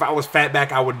 If I was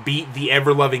Fatback, I would beat the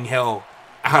ever-loving hell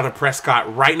out of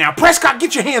Prescott right now. Prescott,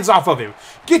 get your hands off of him.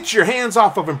 Get your hands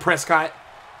off of him, Prescott.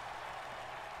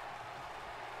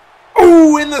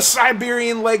 Ooh, and the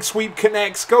Siberian leg sweep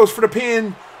connects. Goes for the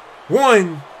pin.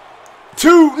 1,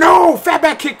 2. No,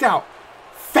 Fatback kicked out.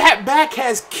 Fatback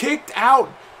has kicked out.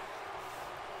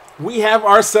 We have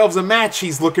ourselves a match.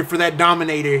 He's looking for that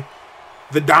Dominator.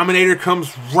 The Dominator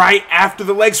comes right after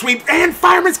the leg sweep and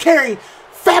fireman's carry.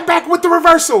 Fatback with the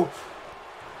reversal.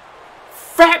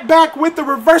 Fatback with the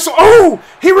reversal. Oh,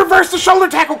 he reversed the shoulder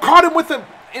tackle. Caught him with the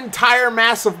entire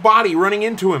massive body running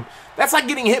into him. That's like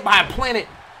getting hit by a planet.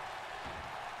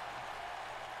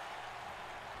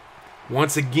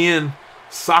 Once again,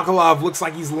 Sokolov looks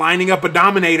like he's lining up a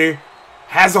Dominator.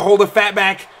 Has a hold of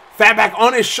Fatback. Fatback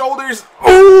on his shoulders.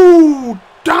 Oh,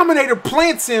 Dominator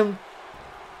plants him.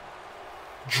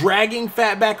 Dragging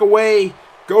Fatback away.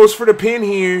 Goes for the pin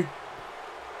here.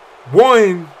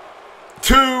 1,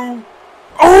 2.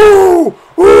 Oh!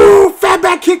 Ooh!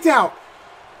 Fatback kicked out.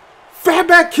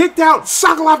 Fatback kicked out.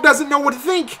 Sokolov doesn't know what to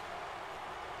think.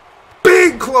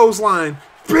 Big clothesline.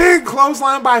 Big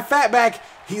clothesline by Fatback.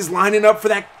 He's lining up for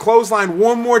that clothesline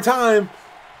one more time.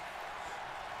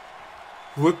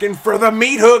 Looking for the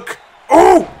meat hook.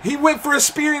 Oh! He went for a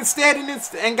spear instead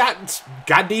and got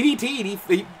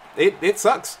DDT'd. It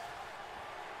sucks.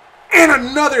 And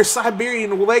another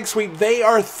Siberian leg sweep. They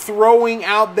are throwing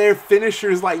out their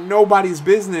finishers like nobody's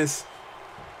business.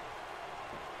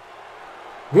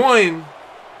 1,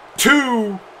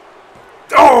 2.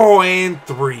 Oh, and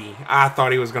 3. I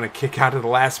thought he was going to kick out at the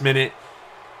last minute.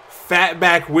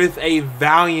 Fatback with a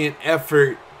valiant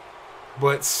effort.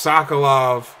 But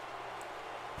Sokolov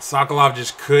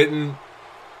just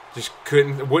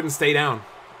wouldn't stay down.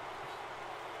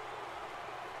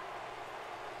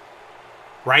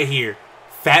 Right here.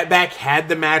 Fatback had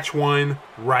the match won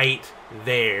right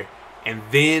there. And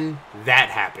then that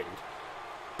happened.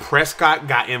 Prescott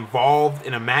got involved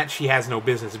in a match he has no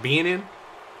business being in.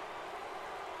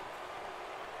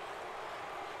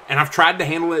 And I've tried to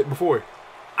handle it before.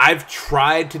 I've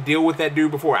tried to deal with that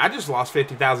dude before. I just lost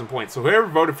 50,000 points. So whoever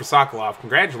voted for Sokolov,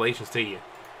 congratulations to you.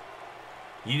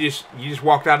 You just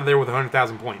walked out of there with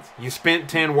 100,000 points. You spent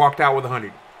 10, walked out with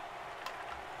 100.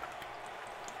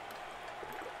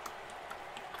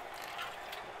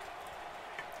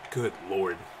 Good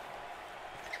Lord.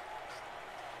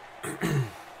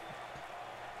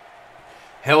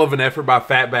 Hell of an effort by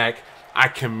Fatback. I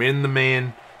commend the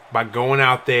man by going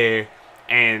out there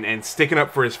and sticking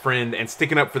up for his friend and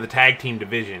sticking up for the tag team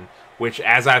division, which,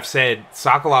 as I've said,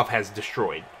 Sokolov has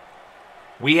destroyed.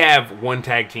 We have 1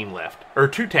 tag team left. Or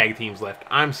 2 tag teams left.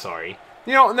 I'm sorry.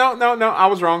 You know, no. I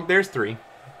was wrong. There's 3.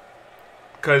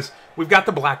 Because we've got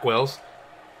the Blackwells.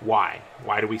 Why?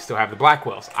 Why do we still have the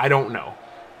Blackwells? I don't know.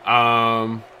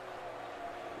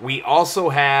 We also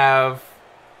have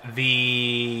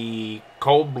the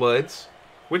Cold Bloods,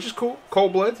 which is cool.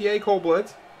 Cold Bloods, yay, Cold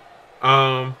Bloods.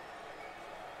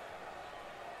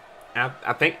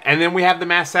 I think, and then we have the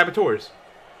masked saboteurs.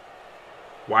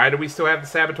 Why do we still have the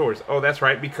saboteurs? Oh, that's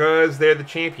right, because they're the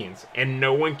champions, and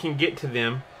no one can get to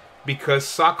them because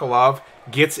Sokolov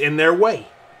gets in their way.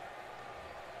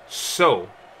 So,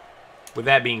 with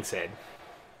that being said,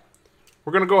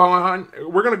 we're gonna go on.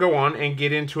 We're gonna go on and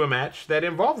get into a match that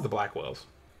involves the Blackwells.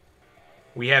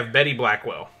 We have Betty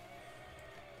Blackwell.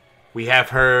 We have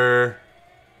her.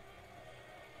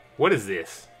 What is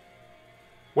this?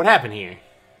 What happened here?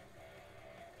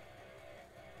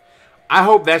 I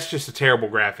hope that's just a terrible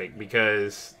graphic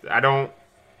because I don't...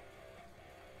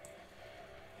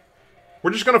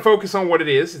 We're just going to focus on what it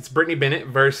is. It's Brittany Bennett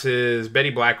versus Betty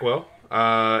Blackwell.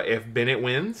 If Bennett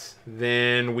wins,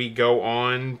 then we go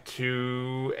on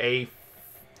to a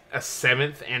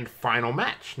 7th and final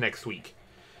match next week.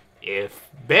 If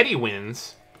Betty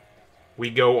wins, we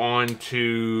go on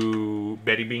to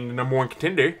Betty being the #1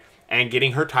 contender and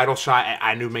getting her title shot at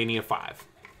iNCW 5.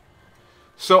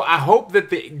 So I hope that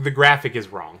the graphic is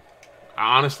wrong.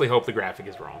 I honestly hope the graphic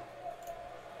is wrong.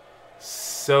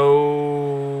 So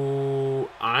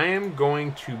I am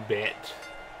going to bet.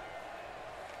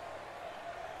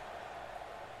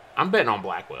 I'm betting on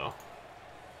Blackwell.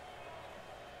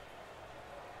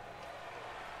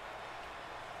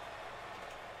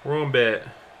 We're going to bet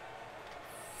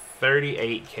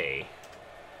 $38K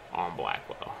on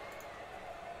Blackwell.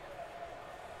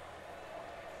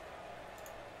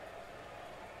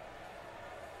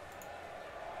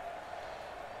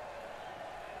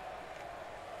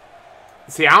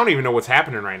 See, I don't even know what's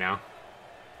happening right now.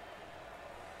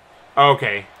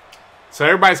 Okay. So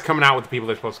everybody's coming out with the people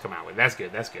they're supposed to come out with. That's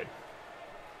good. That's good.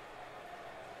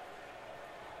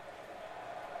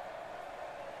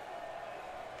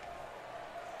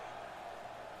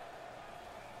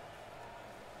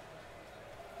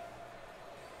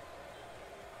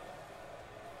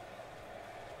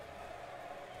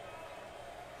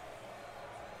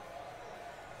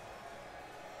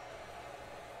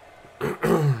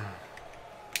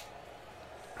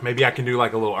 Maybe I can do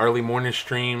like a little early morning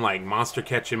stream, like monster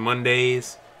catching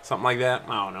Mondays, something like that.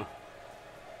 I don't know.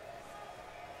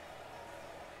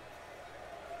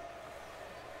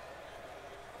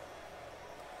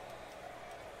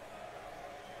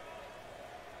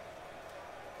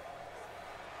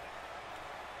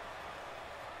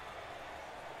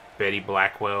 Betty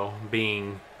Blackwell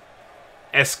being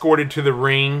escorted to the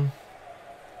ring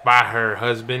by her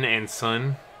husband and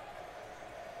son.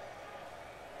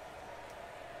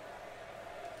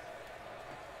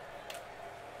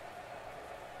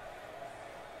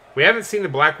 We haven't seen the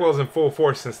Blackwells in full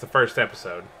force since the first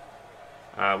episode.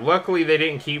 Luckily, they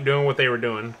didn't keep doing what they were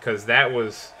doing, because that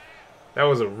was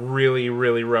a really,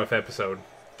 really rough episode.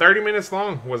 30 minutes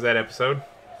long was that episode.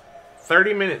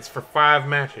 30 minutes for 5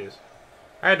 matches.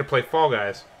 I had to play Fall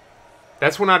Guys.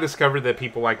 That's when I discovered that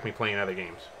people like me playing other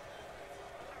games.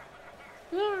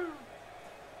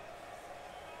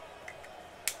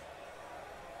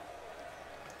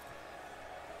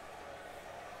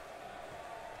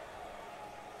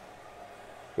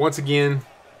 Once again,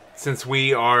 since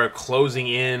we are closing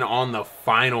in on the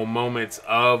final moments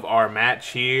of our match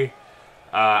here,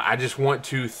 I just want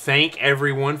to thank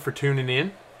everyone for tuning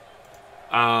in.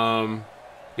 Y'all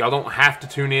don't have to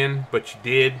tune in, but you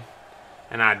did,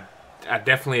 and I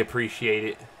definitely appreciate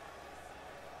it.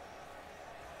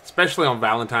 Especially on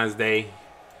Valentine's Day.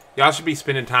 Y'all should be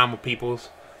spending time with peoples,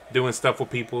 doing stuff with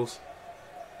peoples,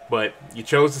 but you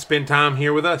chose to spend time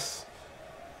here with us.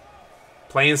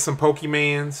 Playing some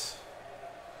Pokemans,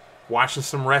 watching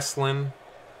some wrestling,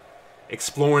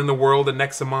 exploring the world of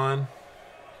Nexamon.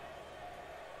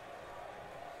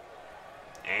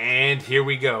 And here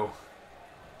we go.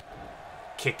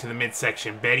 Kick to the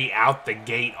midsection. Betty out the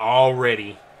gate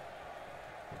already.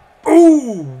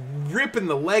 Ooh! Ripping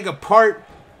the leg apart.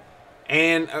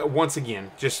 And once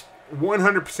again, just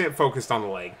 100% focused on the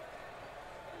leg.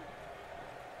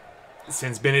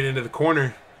 Sends Bennett into the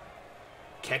corner.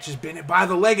 Catches Bennett by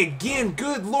the leg again.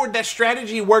 Good Lord, that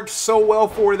strategy worked so well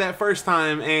for her that first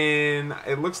time. And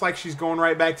it looks like she's going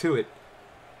right back to it.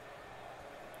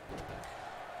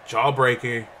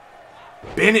 Jawbreaker.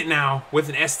 Bennett now with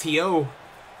an STO.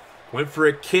 Went for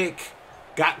a kick.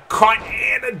 Got caught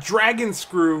and a dragon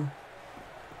screw.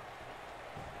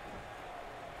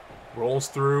 Rolls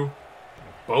through.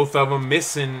 Both of them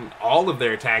missing all of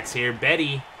their attacks here.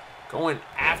 Betty going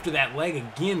after that leg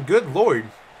again. Good Lord.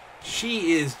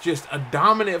 She is just a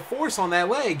dominant force on that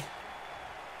leg.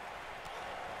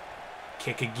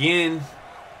 Kick again.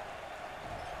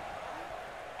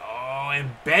 Oh,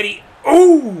 and Betty.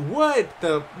 Oh,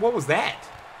 what was that?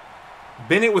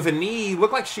 Bennett with a knee.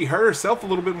 Looked like she hurt herself a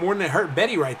little bit more than it hurt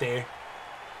Betty right there.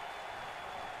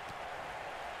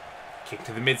 Kick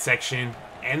to the midsection.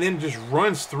 And then just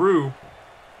runs through.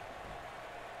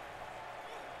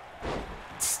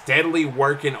 Steadily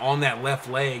working on that left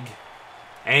leg.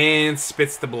 And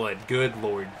spits the blood. Good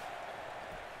Lord.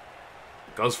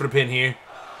 Goes for the pin here.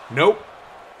 Nope.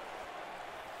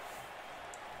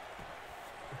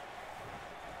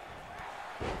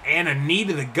 And a knee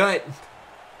to the gut.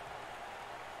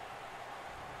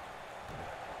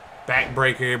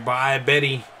 Backbreaker by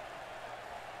Betty.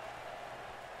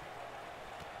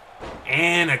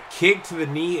 And a kick to the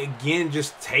knee again,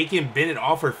 just taking Bennett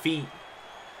off her feet.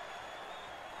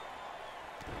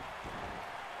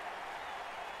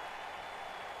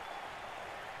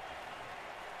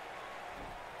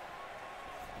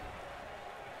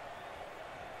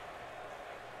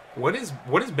 What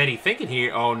is Betty thinking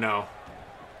here? Oh no.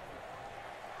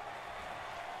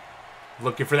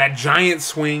 Looking for that giant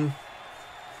swing.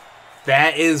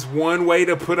 That is one way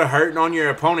to put a hurting on your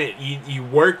opponent. You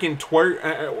work and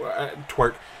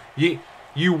twerk.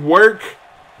 You work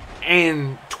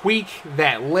and tweak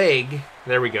that leg.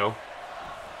 There we go.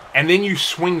 And then you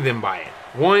swing them by it.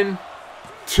 1,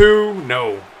 2,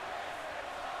 no.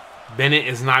 Bennett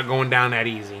is not going down that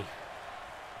easy.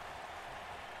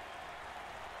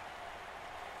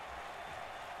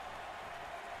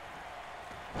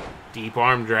 Deep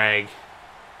arm drag.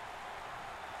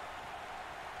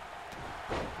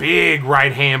 Big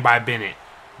right hand by Bennett.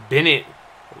 Bennett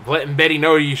letting Betty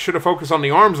know you should have focused on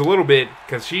the arms a little bit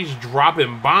because she's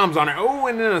dropping bombs on her. Oh,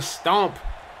 and then a stomp.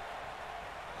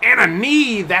 And a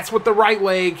knee. That's with the right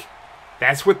leg.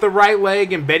 That's with the right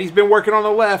leg, and Betty's been working on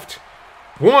the left.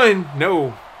 1,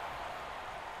 no.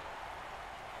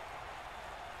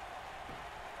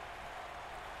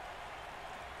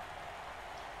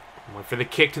 Went for the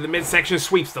kick to the midsection,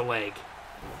 sweeps the leg.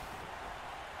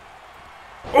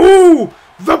 Ooh!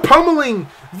 The pummeling!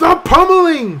 The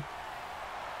pummeling!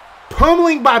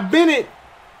 Pummeling by Bennett.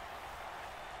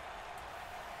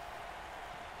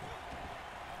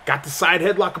 Got the side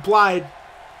headlock applied.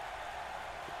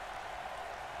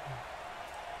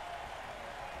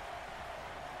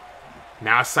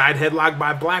 Now a side headlock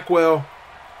by Blackwell.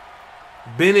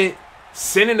 Bennett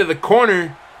sent into the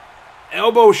corner.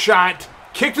 Elbow shot.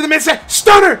 Kick to the midsection.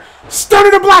 Stunner!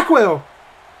 Stunner to Blackwell!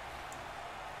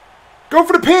 Go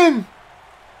for the pin!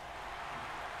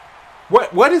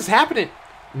 What is happening?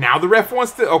 Now the ref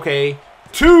wants to... Okay.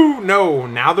 2, no.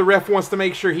 Now the ref wants to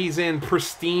make sure he's in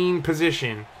pristine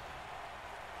position.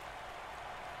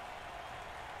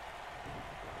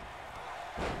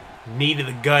 Knee to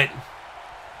the gut.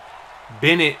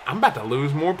 Bennett, I'm about to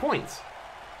lose more points.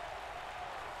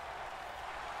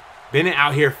 Bennett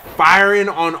out here firing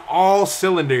on all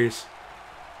cylinders.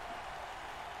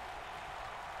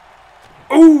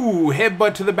 Ooh,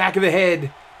 headbutt to the back of the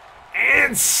head.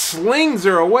 And slings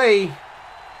her away.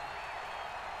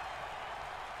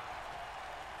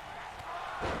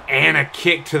 And a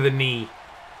kick to the knee.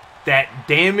 That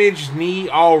damaged knee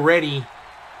already.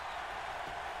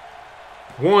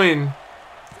 1,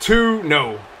 2,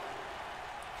 no.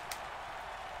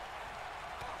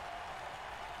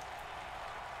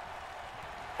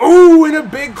 Ooh, and a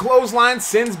big clothesline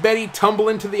sends Betty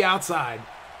tumbling to the outside.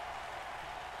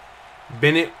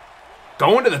 Bennett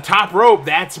going to the top rope.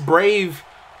 That's brave.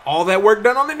 All that work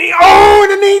done on the knee. Oh,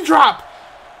 and a knee drop.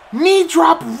 Knee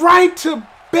drop right to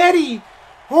Betty.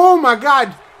 Oh, my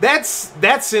God. That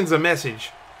sends a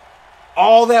message.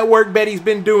 All that work Betty's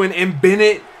been doing, and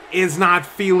Bennett is not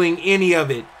feeling any of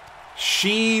it.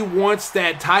 She wants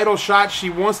that title shot. She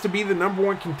wants to be the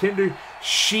 #1 contender.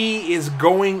 She is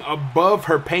going above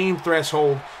her pain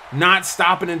threshold, not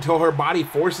stopping until her body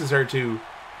forces her to.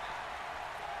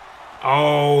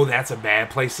 Oh, that's a bad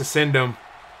place to send him.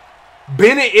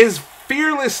 Bennett is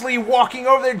fearlessly walking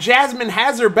over there. Jasmine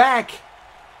has her back.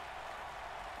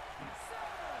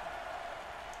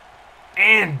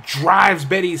 And drives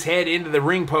Betty's head into the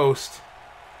ring post.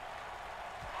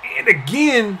 And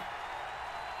again.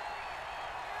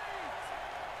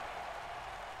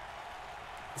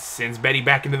 Sends Betty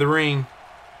back into the ring.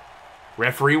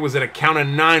 Referee was at a count of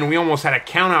 9. We almost had a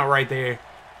count out right there.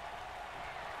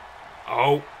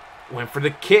 Oh, went for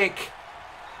the kick.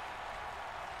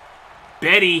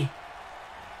 Betty.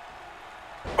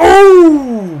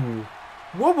 Oh!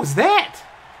 What was that?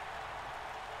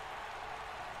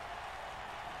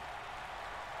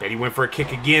 Betty went for a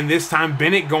kick again. This time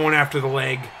Bennett going after the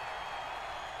leg.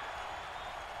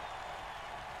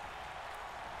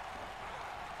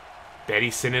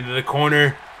 Betty sent into the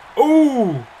corner.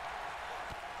 Ooh!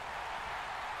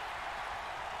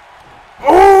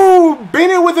 Oh!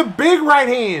 Bennett with a big right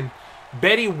hand.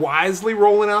 Betty wisely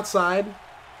rolling outside.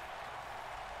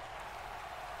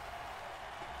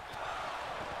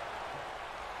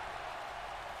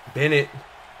 Bennett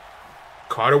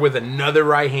caught her with another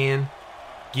right hand,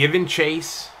 giving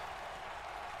chase.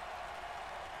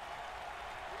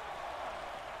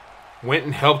 Went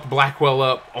and helped Blackwell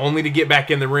up, only to get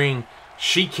back in the ring.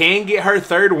 She can get her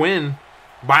third win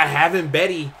by having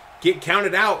Betty get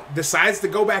counted out. Decides to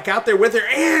go back out there with her,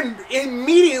 and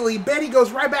immediately Betty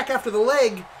goes right back after the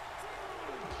leg.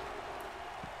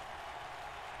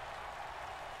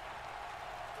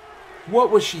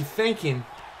 What was she thinking?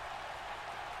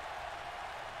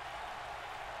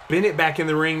 Bennett back in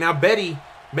the ring. Now Betty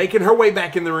making her way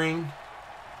back in the ring.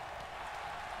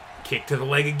 Kick to the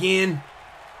leg again.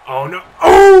 Oh, no.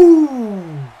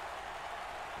 Oh!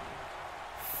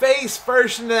 Face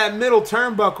first into that middle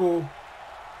turnbuckle.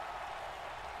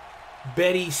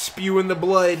 Betty spewing the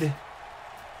blood.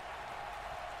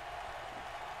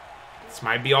 This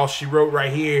might be all she wrote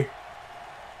right here.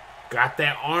 Got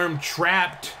that arm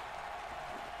trapped.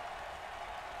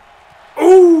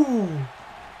 Ooh!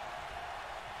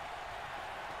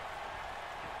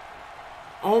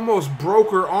 Almost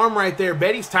broke her arm right there.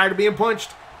 Betty's tired of being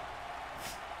punched.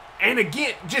 And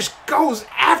again, just goes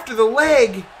after the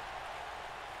leg.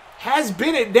 Has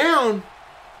Bennett down.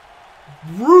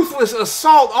 Ruthless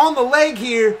assault on the leg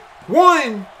here.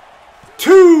 1,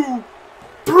 2,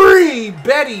 3.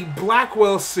 Betty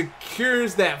Blackwell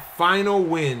secures that final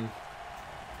win.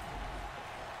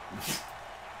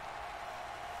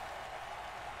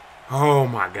 Oh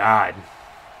my God.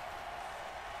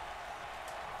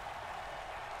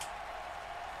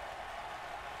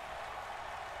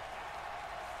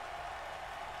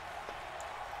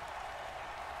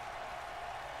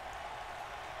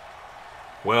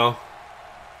 Well,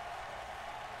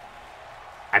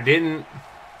 I didn't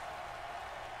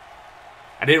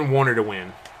want her to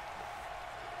win.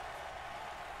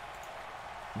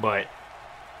 But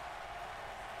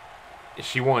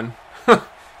she won.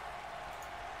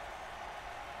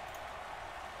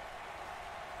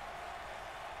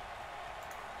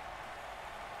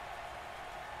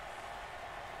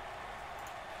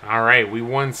 All right, we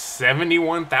won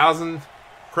 71,000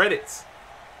 credits.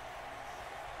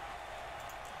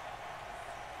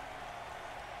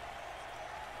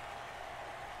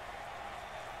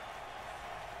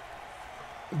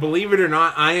 Believe it or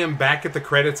not, I am back at the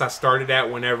credits I started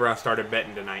at whenever I started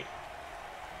betting tonight.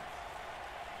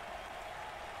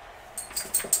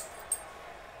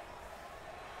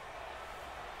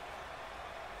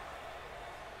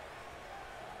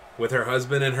 With her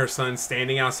husband and her son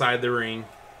standing outside the ring.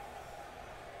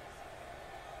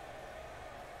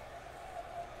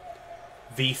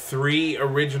 The 3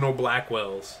 original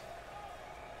Blackwells.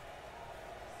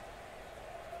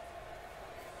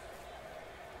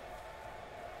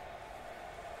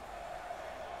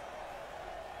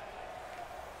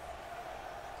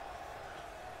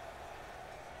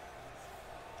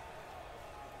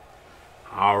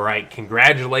 All right,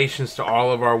 congratulations to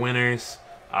all of our winners,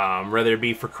 whether it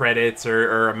be for credits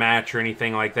or a match or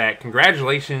anything like that.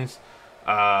 Congratulations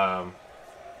to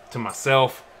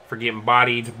myself for getting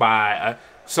bodied by...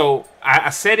 so, I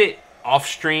said it off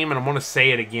stream, and I'm going to say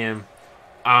it again.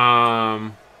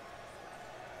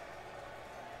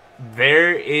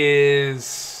 There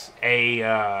is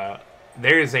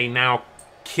a now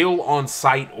kill on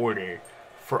sight order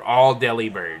for all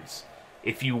Delibirds.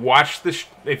 If you watch the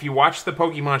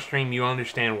Pokemon stream, you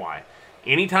understand why.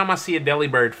 Anytime I see a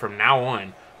Delibird from now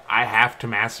on, I have to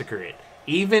massacre it.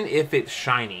 Even if it's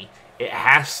shiny, it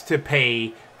has to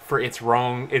pay for its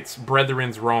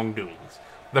brethren's wrongdoings.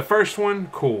 The first one,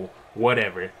 cool,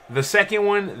 whatever. The second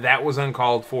one, that was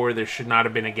uncalled for. There should not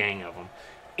have been a gang of them.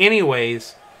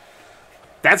 Anyways,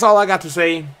 that's all I got to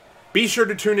say. Be sure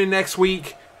to tune in next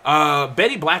week.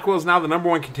 Betty Blackwell is now the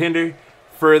 #1 contender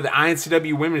for the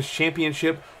iNCW Women's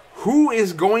Championship. Who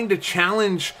is going to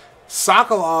challenge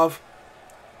Sokolov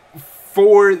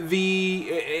for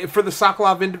the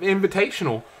Sokolov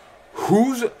Invitational?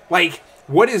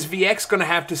 What is VX going to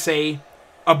have to say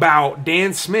about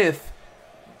Dan Smith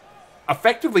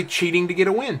effectively cheating to get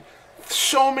a win?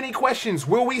 So many questions.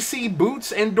 Will we see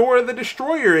Boots and Dora the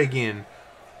Destroyer again?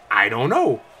 I don't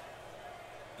know.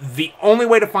 The only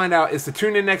way to find out is to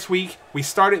tune in next week. We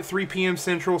start at 3 p.m.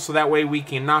 Central, so that way we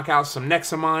can knock out some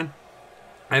Nexamon.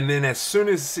 And then as soon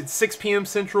as it's 6 p.m.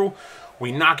 Central,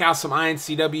 we knock out some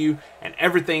iNCW, and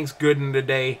everything's good in the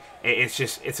day.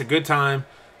 It's a good time.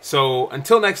 So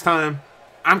until next time,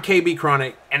 I'm KB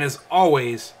Chronic, and as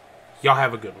always, y'all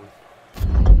have a good one.